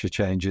atmospheric pressure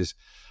changes,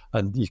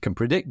 and you can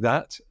predict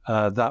that,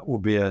 that will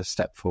be a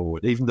step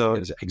forward. Even though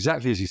it's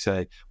exactly as you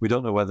say, we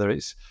don't know whether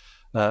it's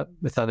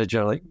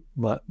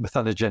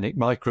methanogenic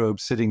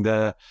microbes sitting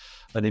there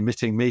and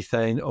emitting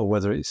methane, or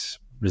whether it's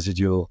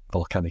residual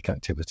volcanic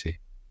activity.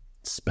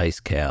 Space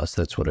cows,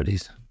 that's what it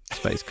is.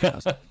 Space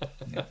cows.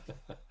 Yeah.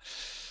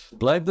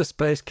 Blame the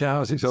space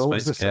cows. It's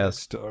always the same cows.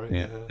 Story.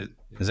 Yeah.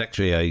 There's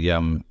actually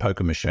a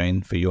poker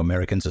machine for you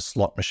Americans, a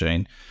slot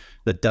machine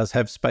that does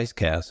have space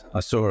cows.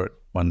 I saw it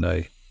one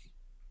day.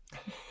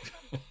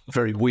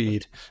 Very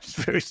weird. It's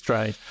very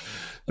strange.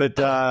 But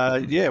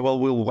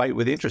we'll wait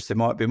with interest. There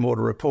might be more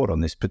to report on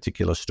this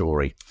particular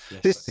story.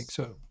 Yes, I think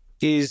so.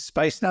 Is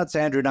Space Nuts.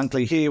 Andrew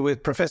Dunkley here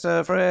with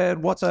Professor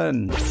Fred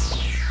Watson.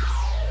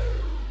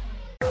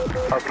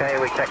 Okay,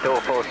 we checked all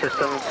 4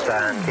 systems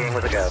and keying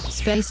was a go.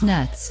 Space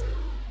Nuts.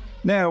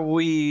 Now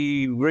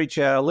we reach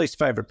our least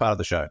favourite part of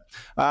the show.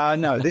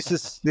 No, this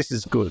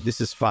is good. This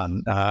is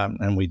fun,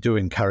 and we do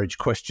encourage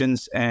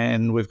questions.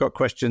 And we've got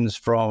questions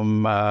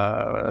from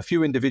a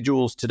few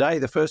individuals today.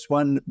 The first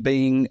one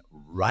being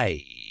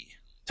Ray.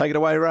 Take it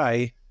away,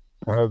 Ray.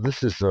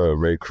 This is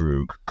Ray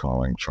Krug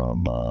calling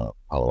from Palo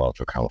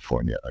Alto,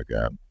 California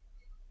again.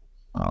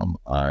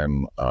 I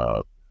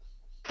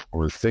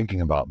was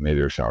thinking about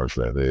meteor showers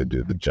today. They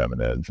do the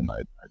Geminids, and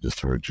I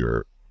just heard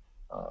your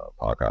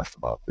podcast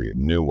about the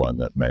new one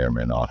that may or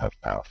may not have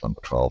passed on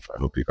the 12th. I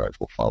hope you guys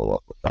will follow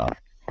up with that.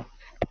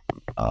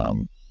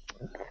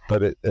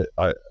 But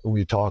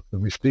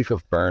we speak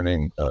of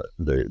burning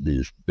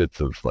these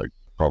bits of like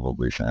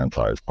probably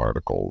sand-sized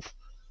particles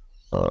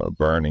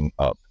burning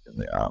up in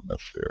the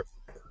atmosphere.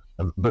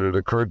 But it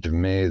occurred to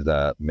me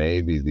that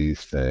maybe these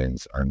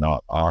things are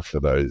not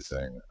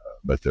oxidizing,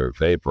 but they're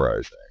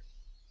vaporizing.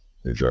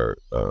 These are,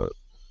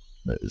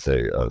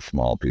 say, a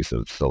small piece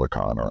of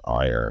silicon or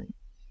iron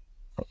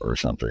or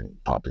something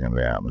popping in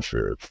the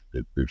atmosphere.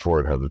 Before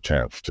it has a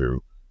chance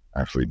to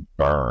actually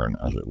burn,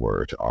 as it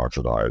were, to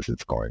oxidize,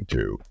 it's going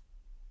to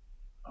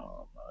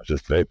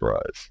just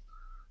vaporize.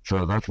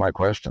 So that's my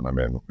question. I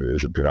mean,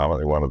 is it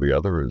predominantly one or the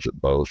other, or is it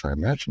both? I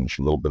imagine it's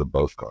a little bit of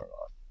both going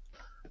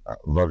on.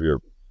 Love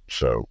your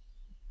show.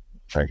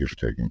 Thank you for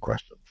taking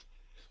questions.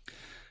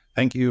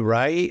 Thank you,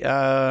 Ray.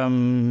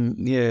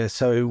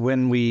 So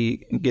when we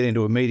get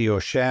into a meteor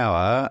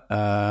shower,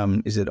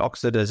 is it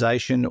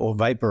oxidization or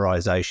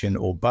vaporization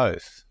or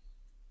both?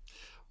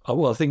 Oh,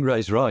 well, I think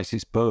Ray's right.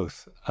 It's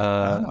both.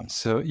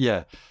 So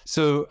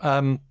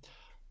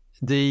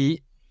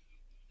the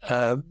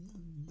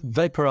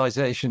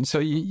vaporization. So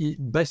you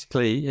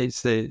basically,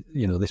 it's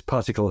this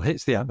particle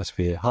hits the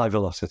atmosphere, high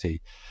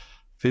velocity,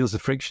 feels the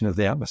friction of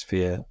the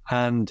atmosphere,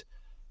 and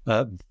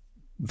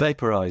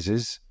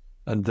vaporizes.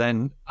 And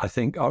then I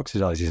think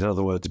oxidizes, in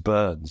other words,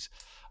 burns.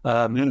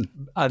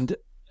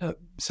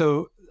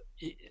 So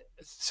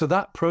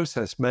that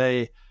process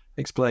may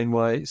explain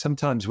why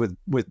sometimes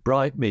with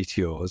bright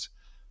meteors,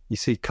 you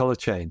see color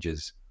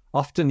changes.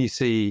 Often you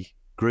see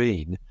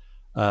green,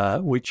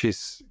 which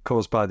is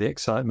caused by the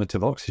excitement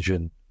of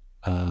oxygen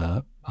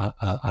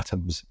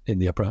atoms in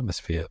the upper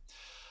atmosphere.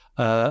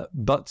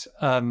 But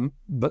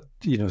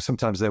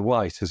sometimes they're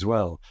white as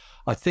well.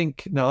 I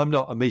think, now I'm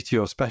not a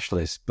meteor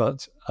specialist,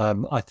 but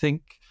I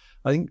think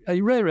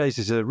Ray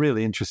raises a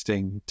really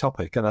interesting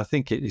topic, and I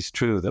think it is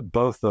true that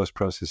both those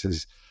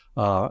processes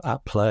are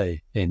at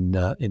play in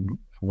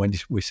when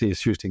we see a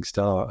shooting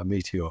star, a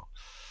meteor.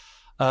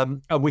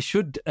 And we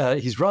should,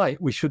 he's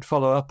right, we should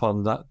follow up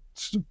on that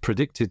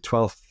predicted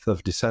 12th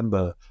of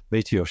December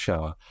meteor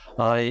shower.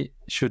 I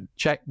should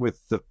check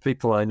with the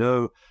people I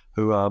know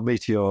who are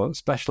meteor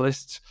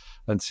specialists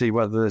and see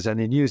whether there's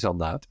any news on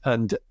that.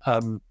 And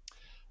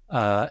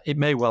it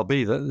may well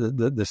be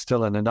that there's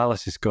still an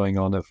analysis going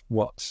on of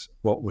what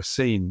was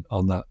seen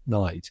on that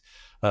night.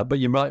 But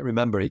you might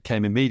remember it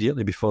came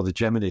immediately before the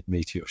Geminid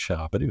meteor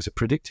shower, but it was a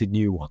predicted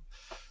new one.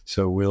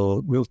 So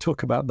we'll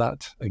talk about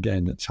that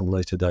again at some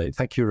later date.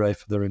 Thank you, Ray,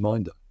 for the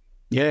reminder.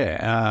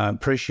 Yeah,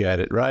 appreciate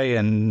it, Ray.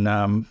 And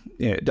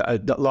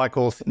like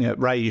all,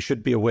 Ray, you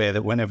should be aware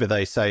that whenever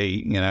they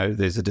say,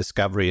 there's a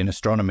discovery in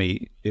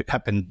astronomy, it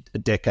happened a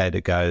decade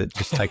ago. It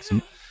just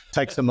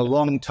takes them a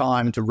long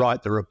time to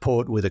write the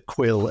report with a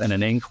quill and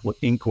an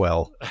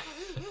inkwell.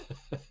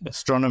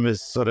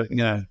 Astronomers sort of,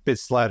 a bit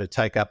slow to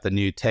take up the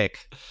new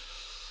tech.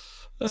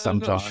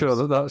 Sometimes. I'm not sure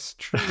that's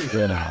true.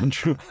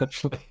 True,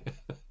 actually.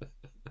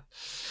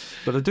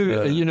 But I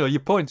do, your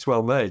point's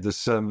well made.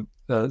 There's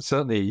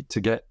certainly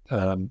to get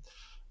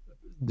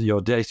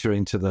your data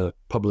into the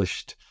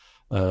published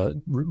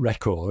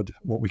record,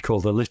 what we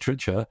call the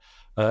literature,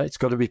 it's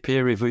got to be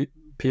peer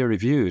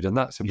reviewed, and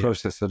that's a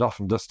process that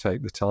often does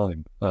take the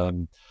time.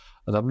 And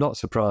I'm not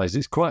surprised.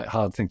 It's quite a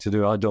hard thing to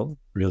do. I don't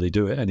really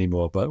do it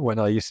anymore, but when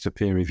I used to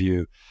peer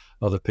review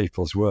other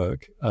people's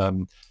work,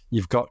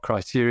 you've got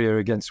criteria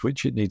against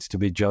which it needs to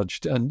be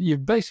judged, and you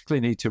basically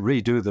need to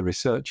redo the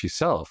research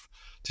yourself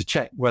to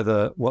check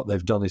whether what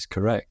they've done is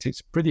correct.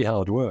 It's pretty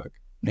hard work.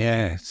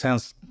 Yeah,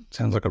 sounds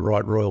like a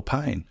right royal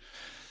pain.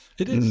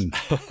 It is.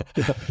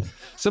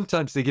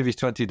 Sometimes they give you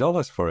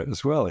 $20 for it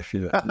as well if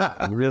you're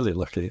really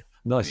lucky.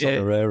 Nice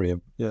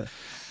honorarium. Yeah.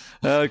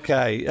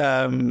 Okay.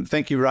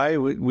 Thank you, Ray.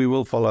 We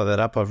will follow that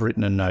up. I've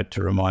written a note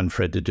to remind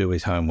Fred to do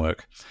his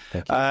homework.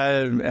 Thank you.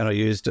 And I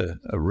used a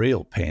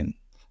real pen.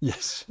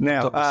 Yes.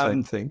 Now, the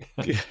same thing.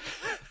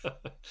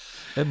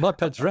 My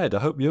pen's red. I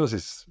hope yours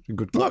is a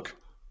good color. Look,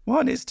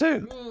 mine is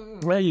too.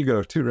 There you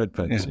go. 2 red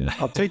pens. Yeah.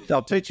 I'll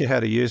teach you how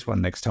to use one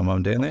next time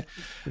I'm down there.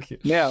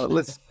 Now,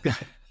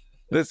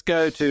 Let's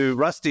go to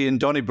Rusty in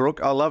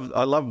Donnybrook. I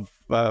love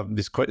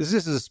this question. This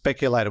is a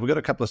speculator. We've got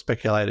a couple of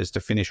speculators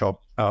to finish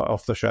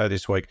off the show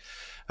this week.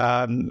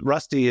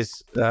 Rusty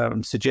is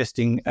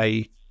suggesting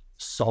a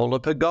solar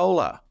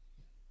pergola.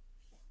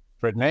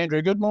 Fred and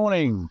Andrew, good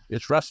morning.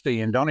 It's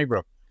Rusty in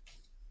Donnybrook.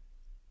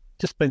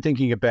 Just been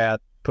thinking about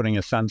putting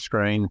a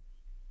sunscreen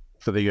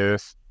for the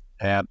Earth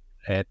out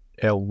at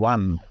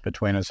L1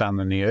 between the sun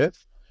and the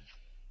Earth.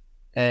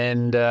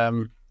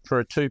 And for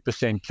a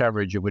 2%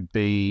 coverage, it would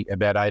be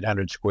about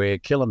 800 square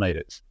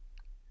kilometres.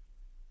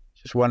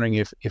 Just wondering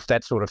if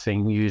that sort of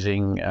thing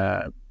using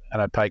an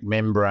opaque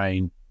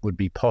membrane would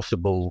be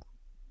possible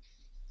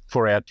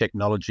for our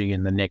technology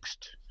in the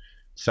next,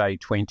 say,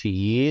 20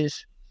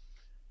 years.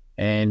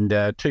 And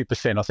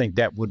 2%, I think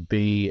that would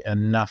be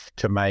enough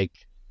to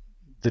make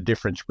the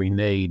difference we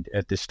need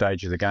at this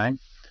stage of the game.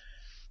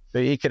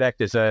 But it could act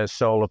as a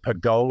solar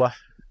pergola,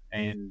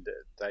 and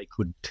they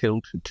could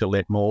tilt to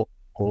let more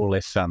or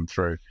less sun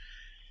through.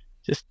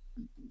 Just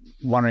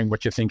wondering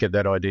what you think of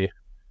that idea.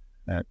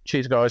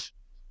 Cheers, guys.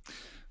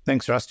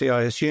 Thanks, Rusty.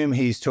 I assume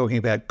he's talking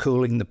about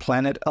cooling the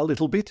planet a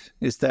little bit.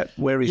 Is that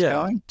where he's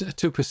going?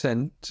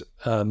 2%.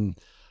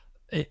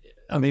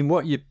 I mean,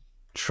 what you're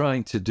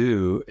trying to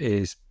do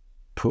is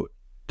put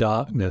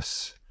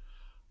darkness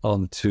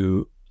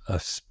onto a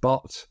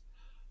spot.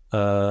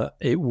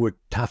 It would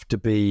have to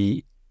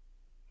be,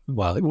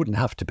 well, it wouldn't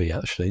have to be,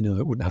 actually. No,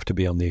 it wouldn't have to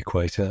be on the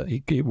equator.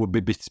 It would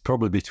be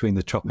probably between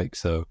the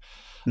tropics, though.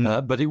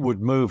 But it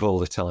would move all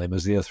the time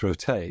as the Earth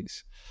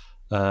rotates,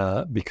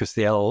 because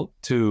the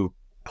L2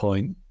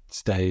 point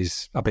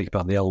stays, I beg your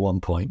pardon, the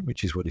L1 point,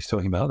 which is what he's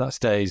talking about, that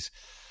stays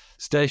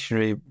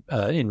stationary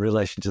in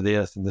relation to the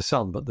Earth and the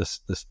Sun, but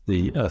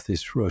the Earth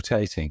is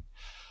rotating.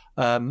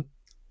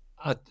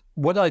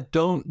 What I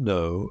don't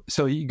know,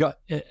 so you got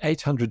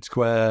 800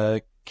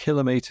 square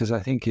kilometres, I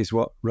think, is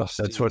what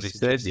Rusty That's what he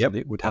said. Yep.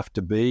 It would have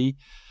to be,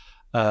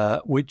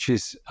 which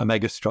is a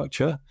mega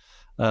structure.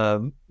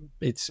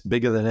 It's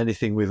bigger than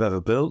anything we've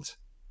ever built.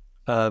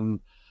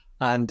 And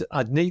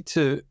I'd need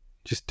to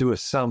just do a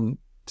sum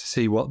to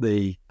see what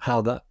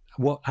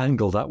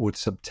angle that would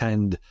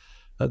subtend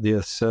at the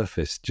Earth's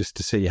surface, just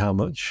to see how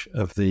much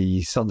of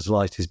the sun's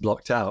light is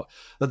blocked out.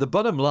 But the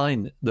bottom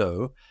line,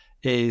 though,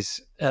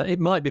 is it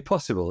might be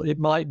possible. It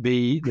might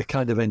be the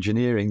kind of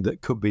engineering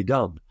that could be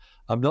done.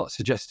 I'm not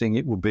suggesting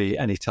it will be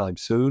anytime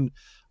soon.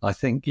 I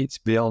think it's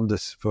beyond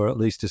us for at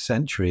least a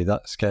century,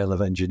 that scale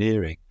of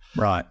engineering.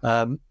 Right.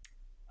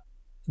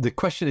 The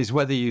question is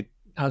whether you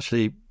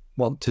actually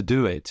want to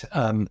do it.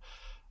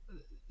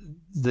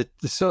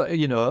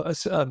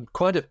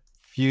 Quite a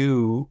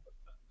few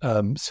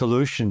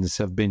solutions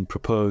have been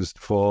proposed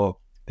for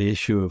the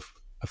issue of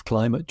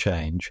climate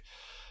change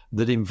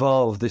that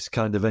involve this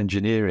kind of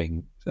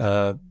engineering.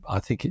 I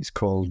think it's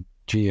called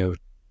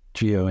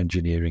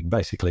geoengineering.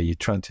 Basically, you're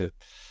trying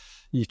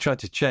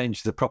to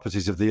change the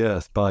properties of the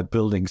Earth by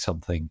building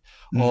something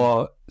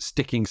or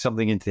sticking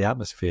something into the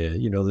atmosphere.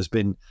 You know, there's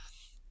been,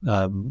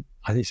 I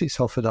think it's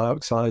sulfur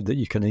dioxide that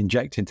you can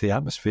inject into the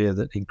atmosphere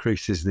that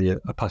increases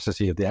the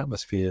opacity of the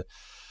atmosphere.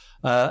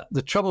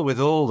 The trouble with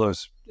all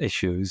those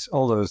issues,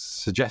 all those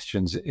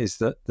suggestions, is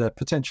that they're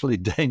potentially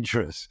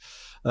dangerous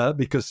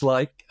because,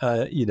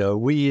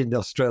 we in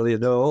Australia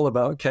know all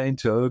about cane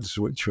toads,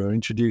 which were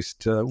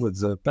introduced with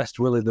the best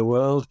will in the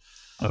world.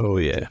 Oh,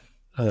 yeah.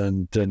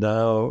 And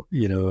now,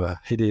 a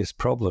hideous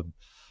problem.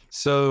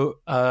 So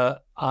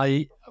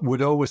I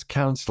would always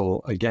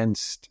counsel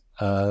against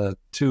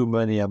too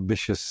many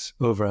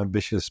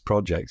over-ambitious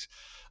projects.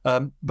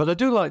 But I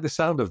do like the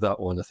sound of that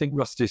one. I think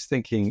Rusty's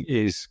thinking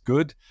is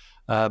good.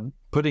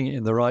 Putting it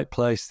in the right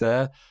place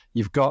there.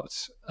 You've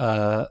got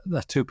a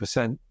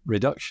 2%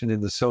 reduction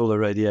in the solar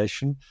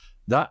radiation.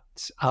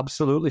 That's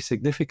absolutely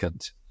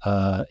significant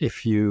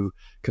if you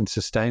can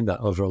sustain that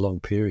over a long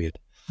period.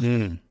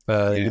 You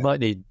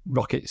might need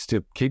rockets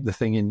to keep the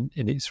thing in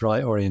its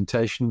right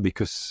orientation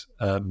because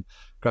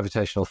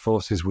gravitational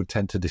forces would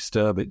tend to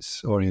disturb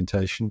its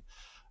orientation.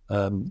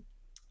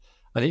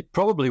 And it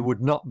probably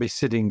would not be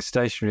sitting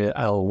stationary at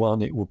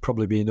L1. It would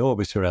probably be in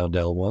orbit around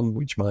L1,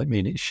 which might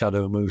mean its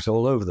shadow moves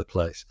all over the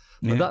place.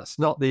 But that's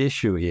not the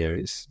issue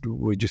here.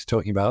 We're just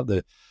talking about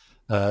the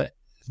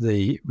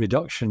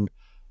reduction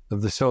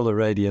of the solar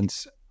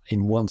radiance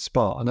in one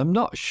spot. And I'm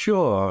not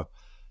sure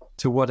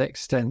to what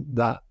extent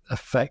that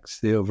affects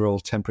the overall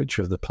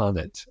temperature of the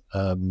planet,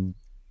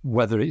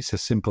 whether it's a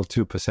simple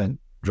 2%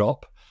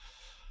 drop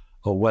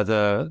or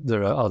whether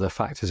there are other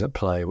factors at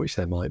play, which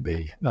there might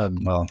be. I'm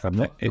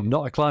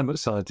not a climate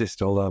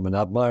scientist, although I'm an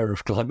admirer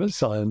of climate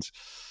science.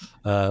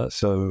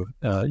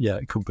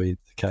 It could be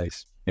the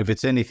case. If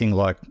it's anything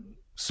like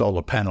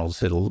solar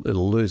panels, it'll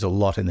lose a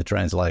lot in the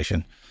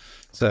translation.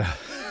 So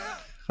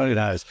who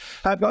knows?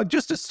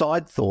 Just a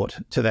side thought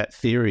to that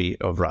theory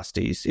of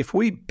Rusty's. If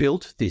we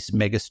built this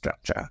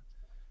megastructure,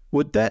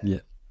 would that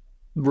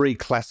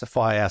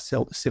reclassify our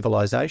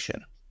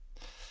civilization?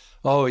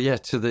 Oh, yeah,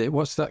 to the,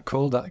 what's that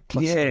called?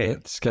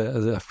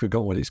 Scale, I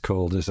forgot what it's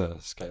called as a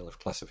scale of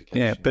classification.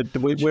 Yeah, but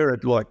we're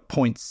at like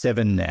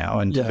 0.7 now.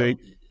 And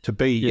To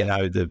be,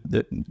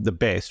 the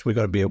best, we've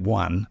got to be at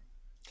one.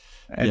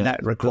 And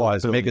that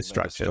requires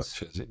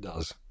megastructures. It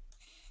does.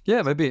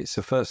 Yeah, maybe it's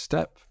the first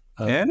step.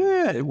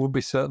 It would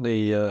be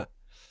certainly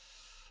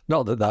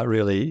not that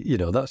really,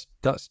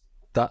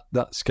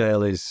 that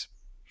scale is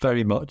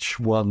very much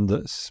one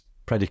that's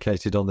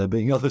predicated on there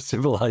being other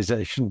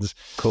civilizations.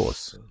 Of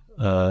course.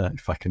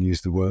 If I can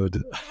use the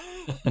word.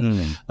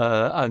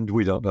 And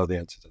we don't know the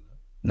answer to that.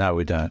 No,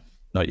 we don't.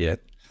 Not yet.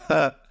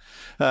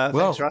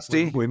 Thanks,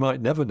 Rusty. We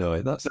might never know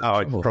it. That's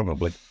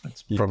probably.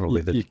 That's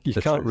probably you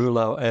can't rule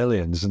out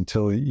aliens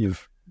until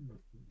you've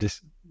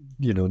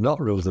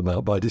not ruled them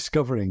out by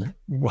discovering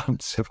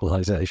one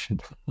civilization.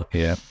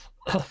 Yeah.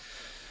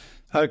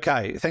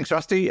 Okay, thanks,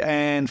 Rusty.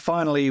 And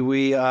finally,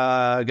 we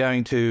are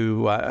going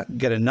to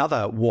get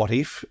another what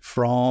if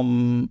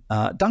from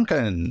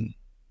Duncan.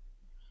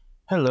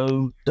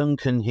 Hello,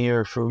 Duncan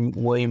here from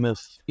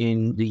Weymouth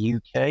in the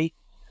UK.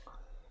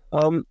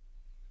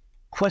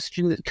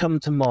 Question that come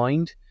to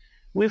mind,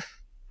 with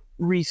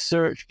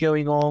research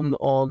going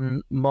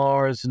on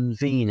Mars and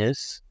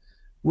Venus,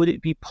 would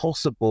it be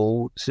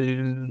possible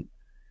to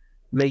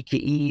make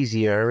it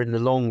easier in the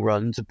long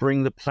run to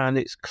bring the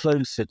planets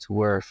closer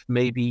to Earth,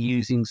 maybe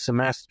using some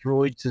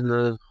asteroids in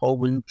the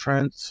Holman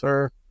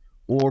transfer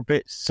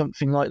orbit,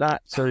 something like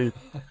that? So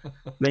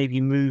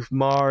maybe move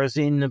Mars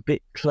in a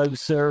bit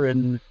closer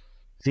and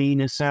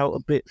Venus out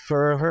a bit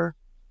further.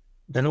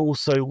 And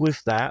also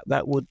with that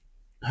would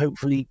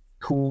hopefully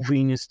cool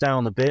Venus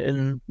down a bit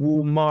and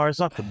warm Mars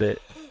up a bit.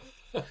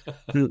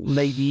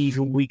 Maybe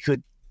even we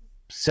could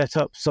set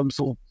up some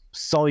sort of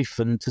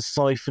siphon to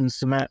siphon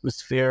some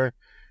atmosphere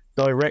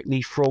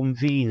directly from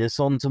Venus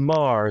onto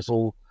Mars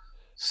or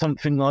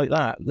something like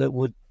that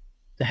would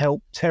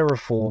help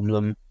terraform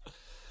them,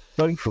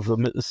 both of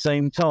them at the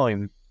same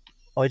time.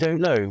 I don't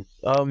know.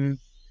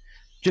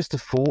 Just a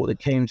thought that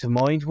came to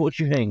mind. What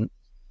do you think?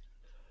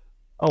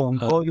 Oh, and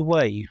by the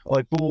way,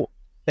 I bought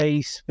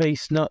a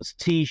Space Nuts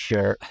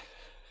t-shirt.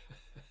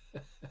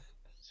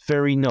 It's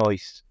very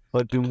nice.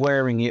 I've been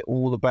wearing it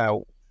all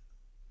about.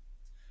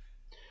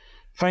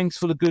 Thanks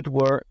for the good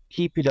work.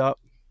 Keep it up.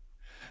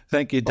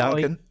 Thank you,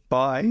 Duncan.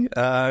 Bye.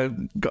 I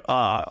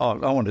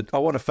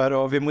want a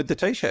photo of him with the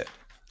t-shirt.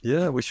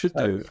 Yeah, we should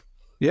do.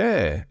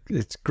 Yeah,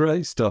 it's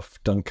great stuff,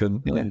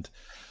 Duncan. Yeah. And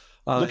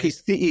look,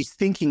 he's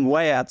thinking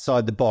way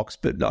outside the box.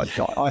 But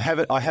I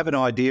have an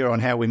idea on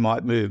how we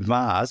might move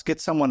Mars. Get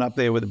someone up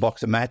there with a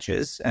box of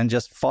matches and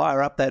just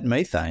fire up that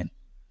methane.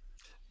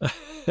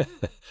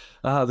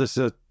 There's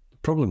a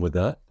problem with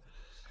that.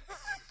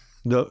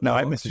 No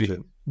atmosphere.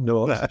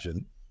 No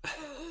oxygen.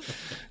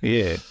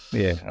 Yeah.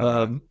 You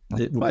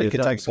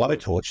could take a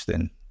blowtorch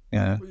then.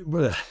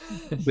 With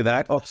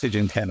that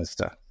oxygen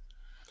canister.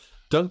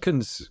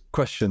 Duncan's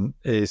question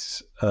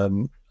is,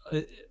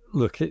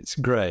 look, it's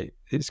great.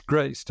 It's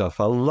great stuff.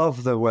 I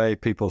love the way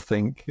people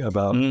think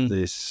about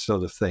this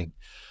sort of thing.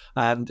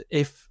 And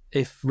if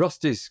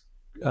Rusty's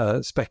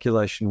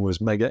speculation was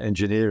mega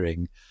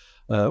engineering,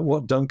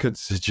 what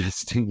Duncan's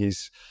suggesting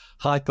is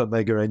hyper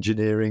mega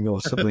engineering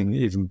or something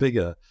even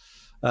bigger.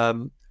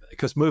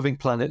 Because moving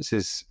planets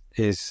is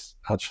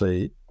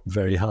actually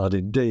very hard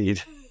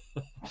indeed,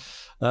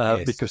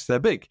 because they're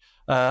big.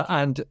 They're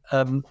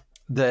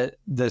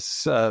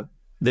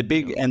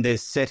big and they're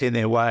set in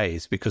their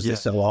ways because they're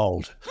so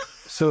old.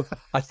 So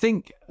I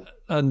think,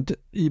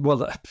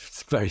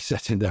 it's very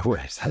set in their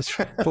ways. That's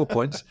right.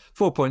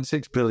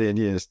 4.6 billion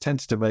years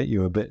tends to make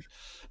you a bit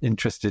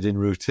interested in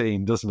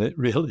routine, doesn't it?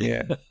 Really?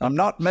 Yeah. I'm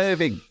not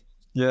moving.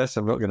 Yes,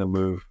 I'm not going to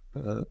move.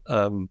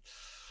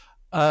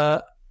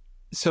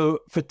 So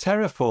for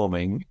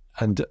terraforming,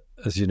 and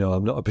as you know,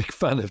 I'm not a big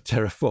fan of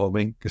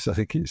terraforming because I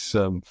think it's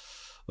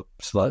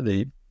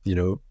slightly,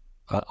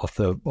 off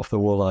the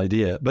wall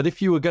idea. But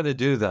if you were going to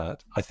do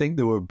that, I think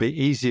there would be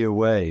easier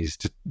ways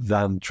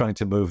than trying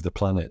to move the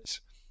planets.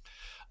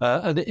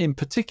 And in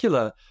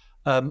particular,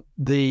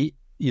 the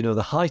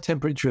high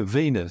temperature of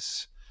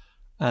Venus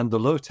and the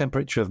low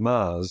temperature of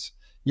Mars.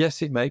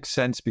 Yes, it makes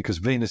sense because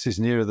Venus is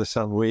nearer the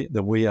sun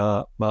than we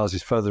are. Mars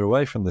is further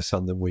away from the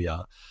sun than we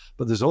are.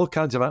 But there's all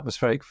kinds of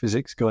atmospheric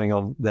physics going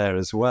on there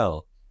as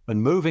well.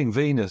 And moving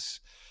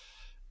Venus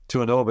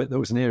to an orbit that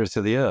was nearer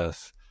to the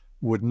Earth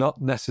would not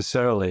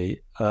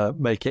necessarily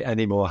make it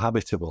any more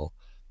habitable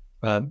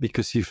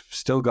because you've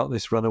still got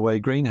this runaway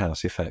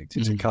greenhouse effect.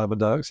 It's a carbon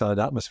dioxide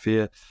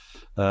atmosphere,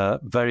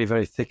 very,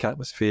 very thick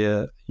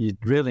atmosphere.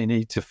 You'd really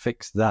need to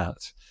fix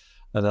that.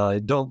 And I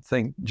don't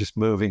think just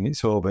moving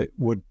its orbit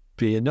would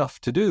be enough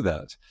to do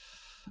that.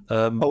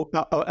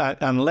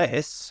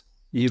 Unless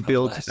you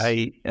built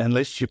a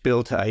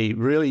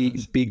really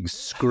big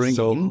screen.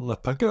 Solar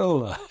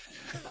pergola.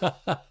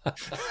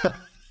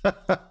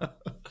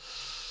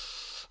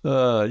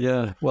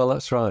 Yeah, well,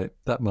 that's right.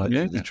 That might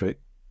be the trick.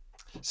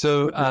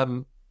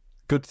 So,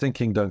 good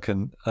thinking,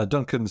 Duncan.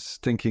 Duncan's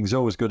thinking is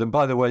always good. And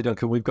by the way,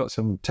 Duncan, we've got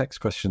some text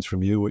questions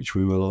from you, which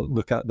we will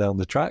look at down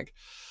the track.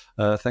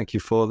 Thank you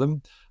for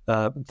them.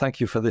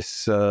 Thank you for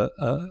this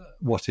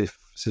what-if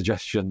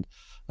suggestion.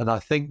 And I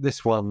think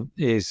this one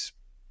is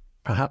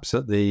perhaps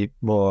at the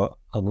more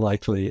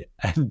unlikely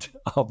end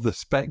of the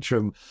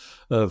spectrum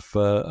of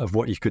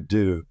what you could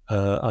do.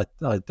 I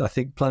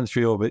think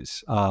planetary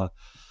orbits are,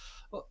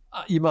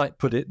 you might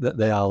put it that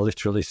they are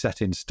literally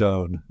set in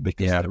stone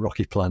because they're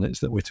rocky planets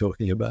that we're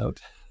talking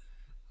about.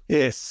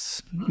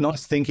 Yes,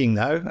 nice thinking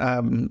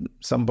though.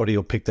 Somebody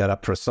will pick that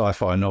up for a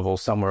sci-fi novel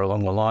somewhere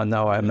along the line,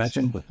 though. I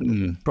imagine.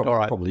 Probably, All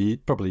right.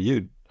 probably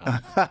you.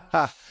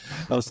 I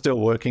was still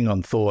working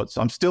on thoughts.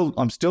 I'm still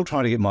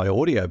trying to get my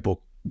audio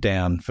book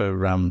down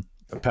for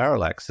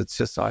Parallax. It's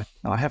just I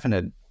haven't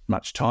had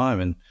much time,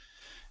 and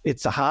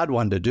it's a hard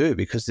one to do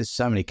because there's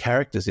so many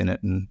characters in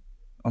it, and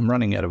I'm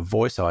running out of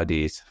voice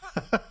ideas.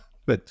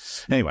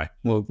 But anyway,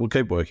 we'll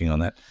keep working on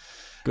that.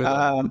 Good.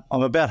 I'm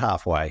about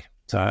halfway.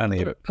 So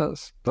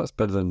that's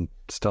better than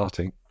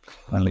starting.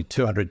 Only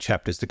 200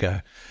 chapters to go.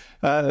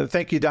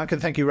 Thank you, Duncan.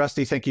 Thank you,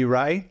 Rusty. Thank you,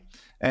 Ray.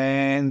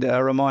 And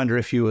a reminder,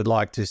 if you would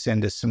like to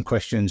send us some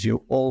questions,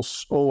 you're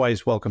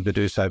always welcome to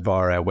do so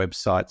via our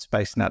website,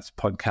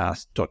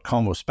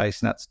 spacenutspodcast.com or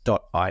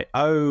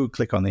spacenuts.io.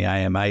 Click on the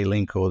AMA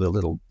link or the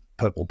little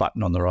purple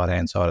button on the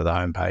right-hand side of the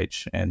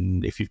homepage.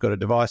 And if you've got a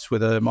device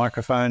with a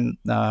microphone,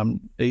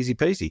 easy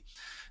peasy.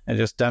 And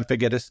just don't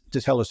forget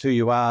to tell us who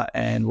you are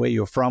and where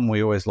you're from.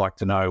 We always like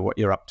to know what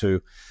you're up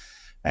to.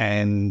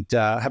 And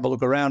have a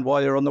look around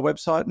while you're on the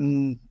website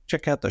and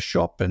check out the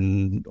shop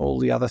and all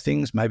the other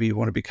things. Maybe you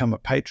want to become a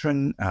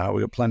patron.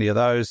 We've got plenty of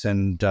those,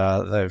 and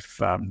they've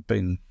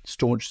been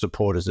staunch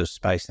supporters of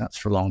Space Nuts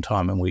for a long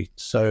time, and we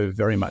so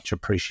very much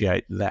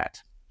appreciate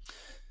that.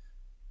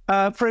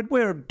 Fred,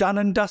 we're done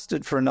and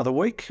dusted for another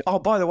week. Oh,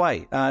 by the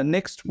way,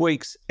 next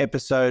week's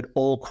episode,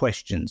 all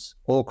question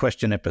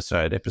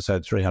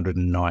episode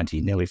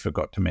 390. Nearly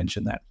forgot to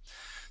mention that.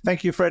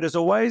 Thank you, Fred, as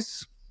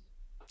always.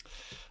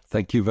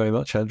 Thank you very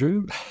much,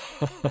 Andrew.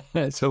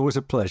 It's always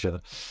a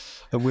pleasure.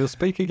 And we'll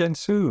speak again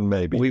soon,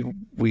 maybe.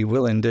 We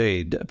will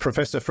indeed.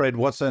 Professor Fred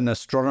Watson,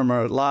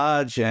 astronomer at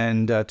large,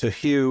 and to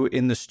Hugh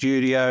in the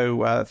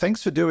studio,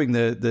 thanks for doing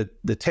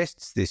the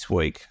tests this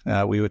week.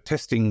 We were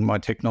testing my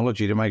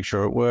technology to make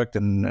sure it worked,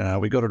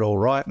 and we got it all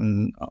right.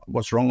 And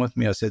what's wrong with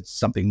me? I said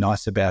something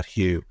nice about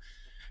Hugh.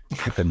 It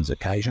happens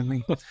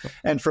occasionally.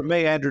 And from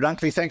me, Andrew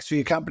Dunkley, thanks for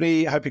your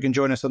company. Hope you can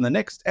join us on the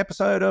next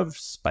episode of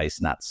Space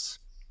Nuts.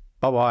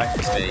 Bye-bye.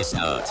 Space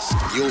Nuts.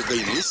 You've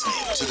been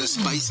listening to the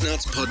Space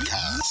Nuts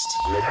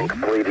podcast. Mission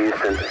complete,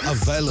 Houston.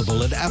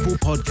 Available at Apple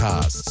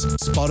Podcasts,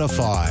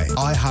 Spotify,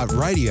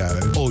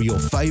 iHeartRadio, or your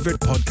favorite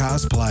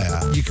podcast player.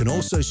 You can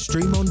also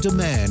stream on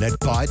demand at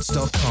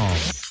Bytes.com.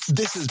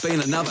 This has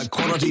been another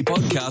quality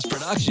podcast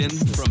production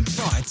from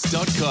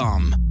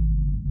Bytes.com.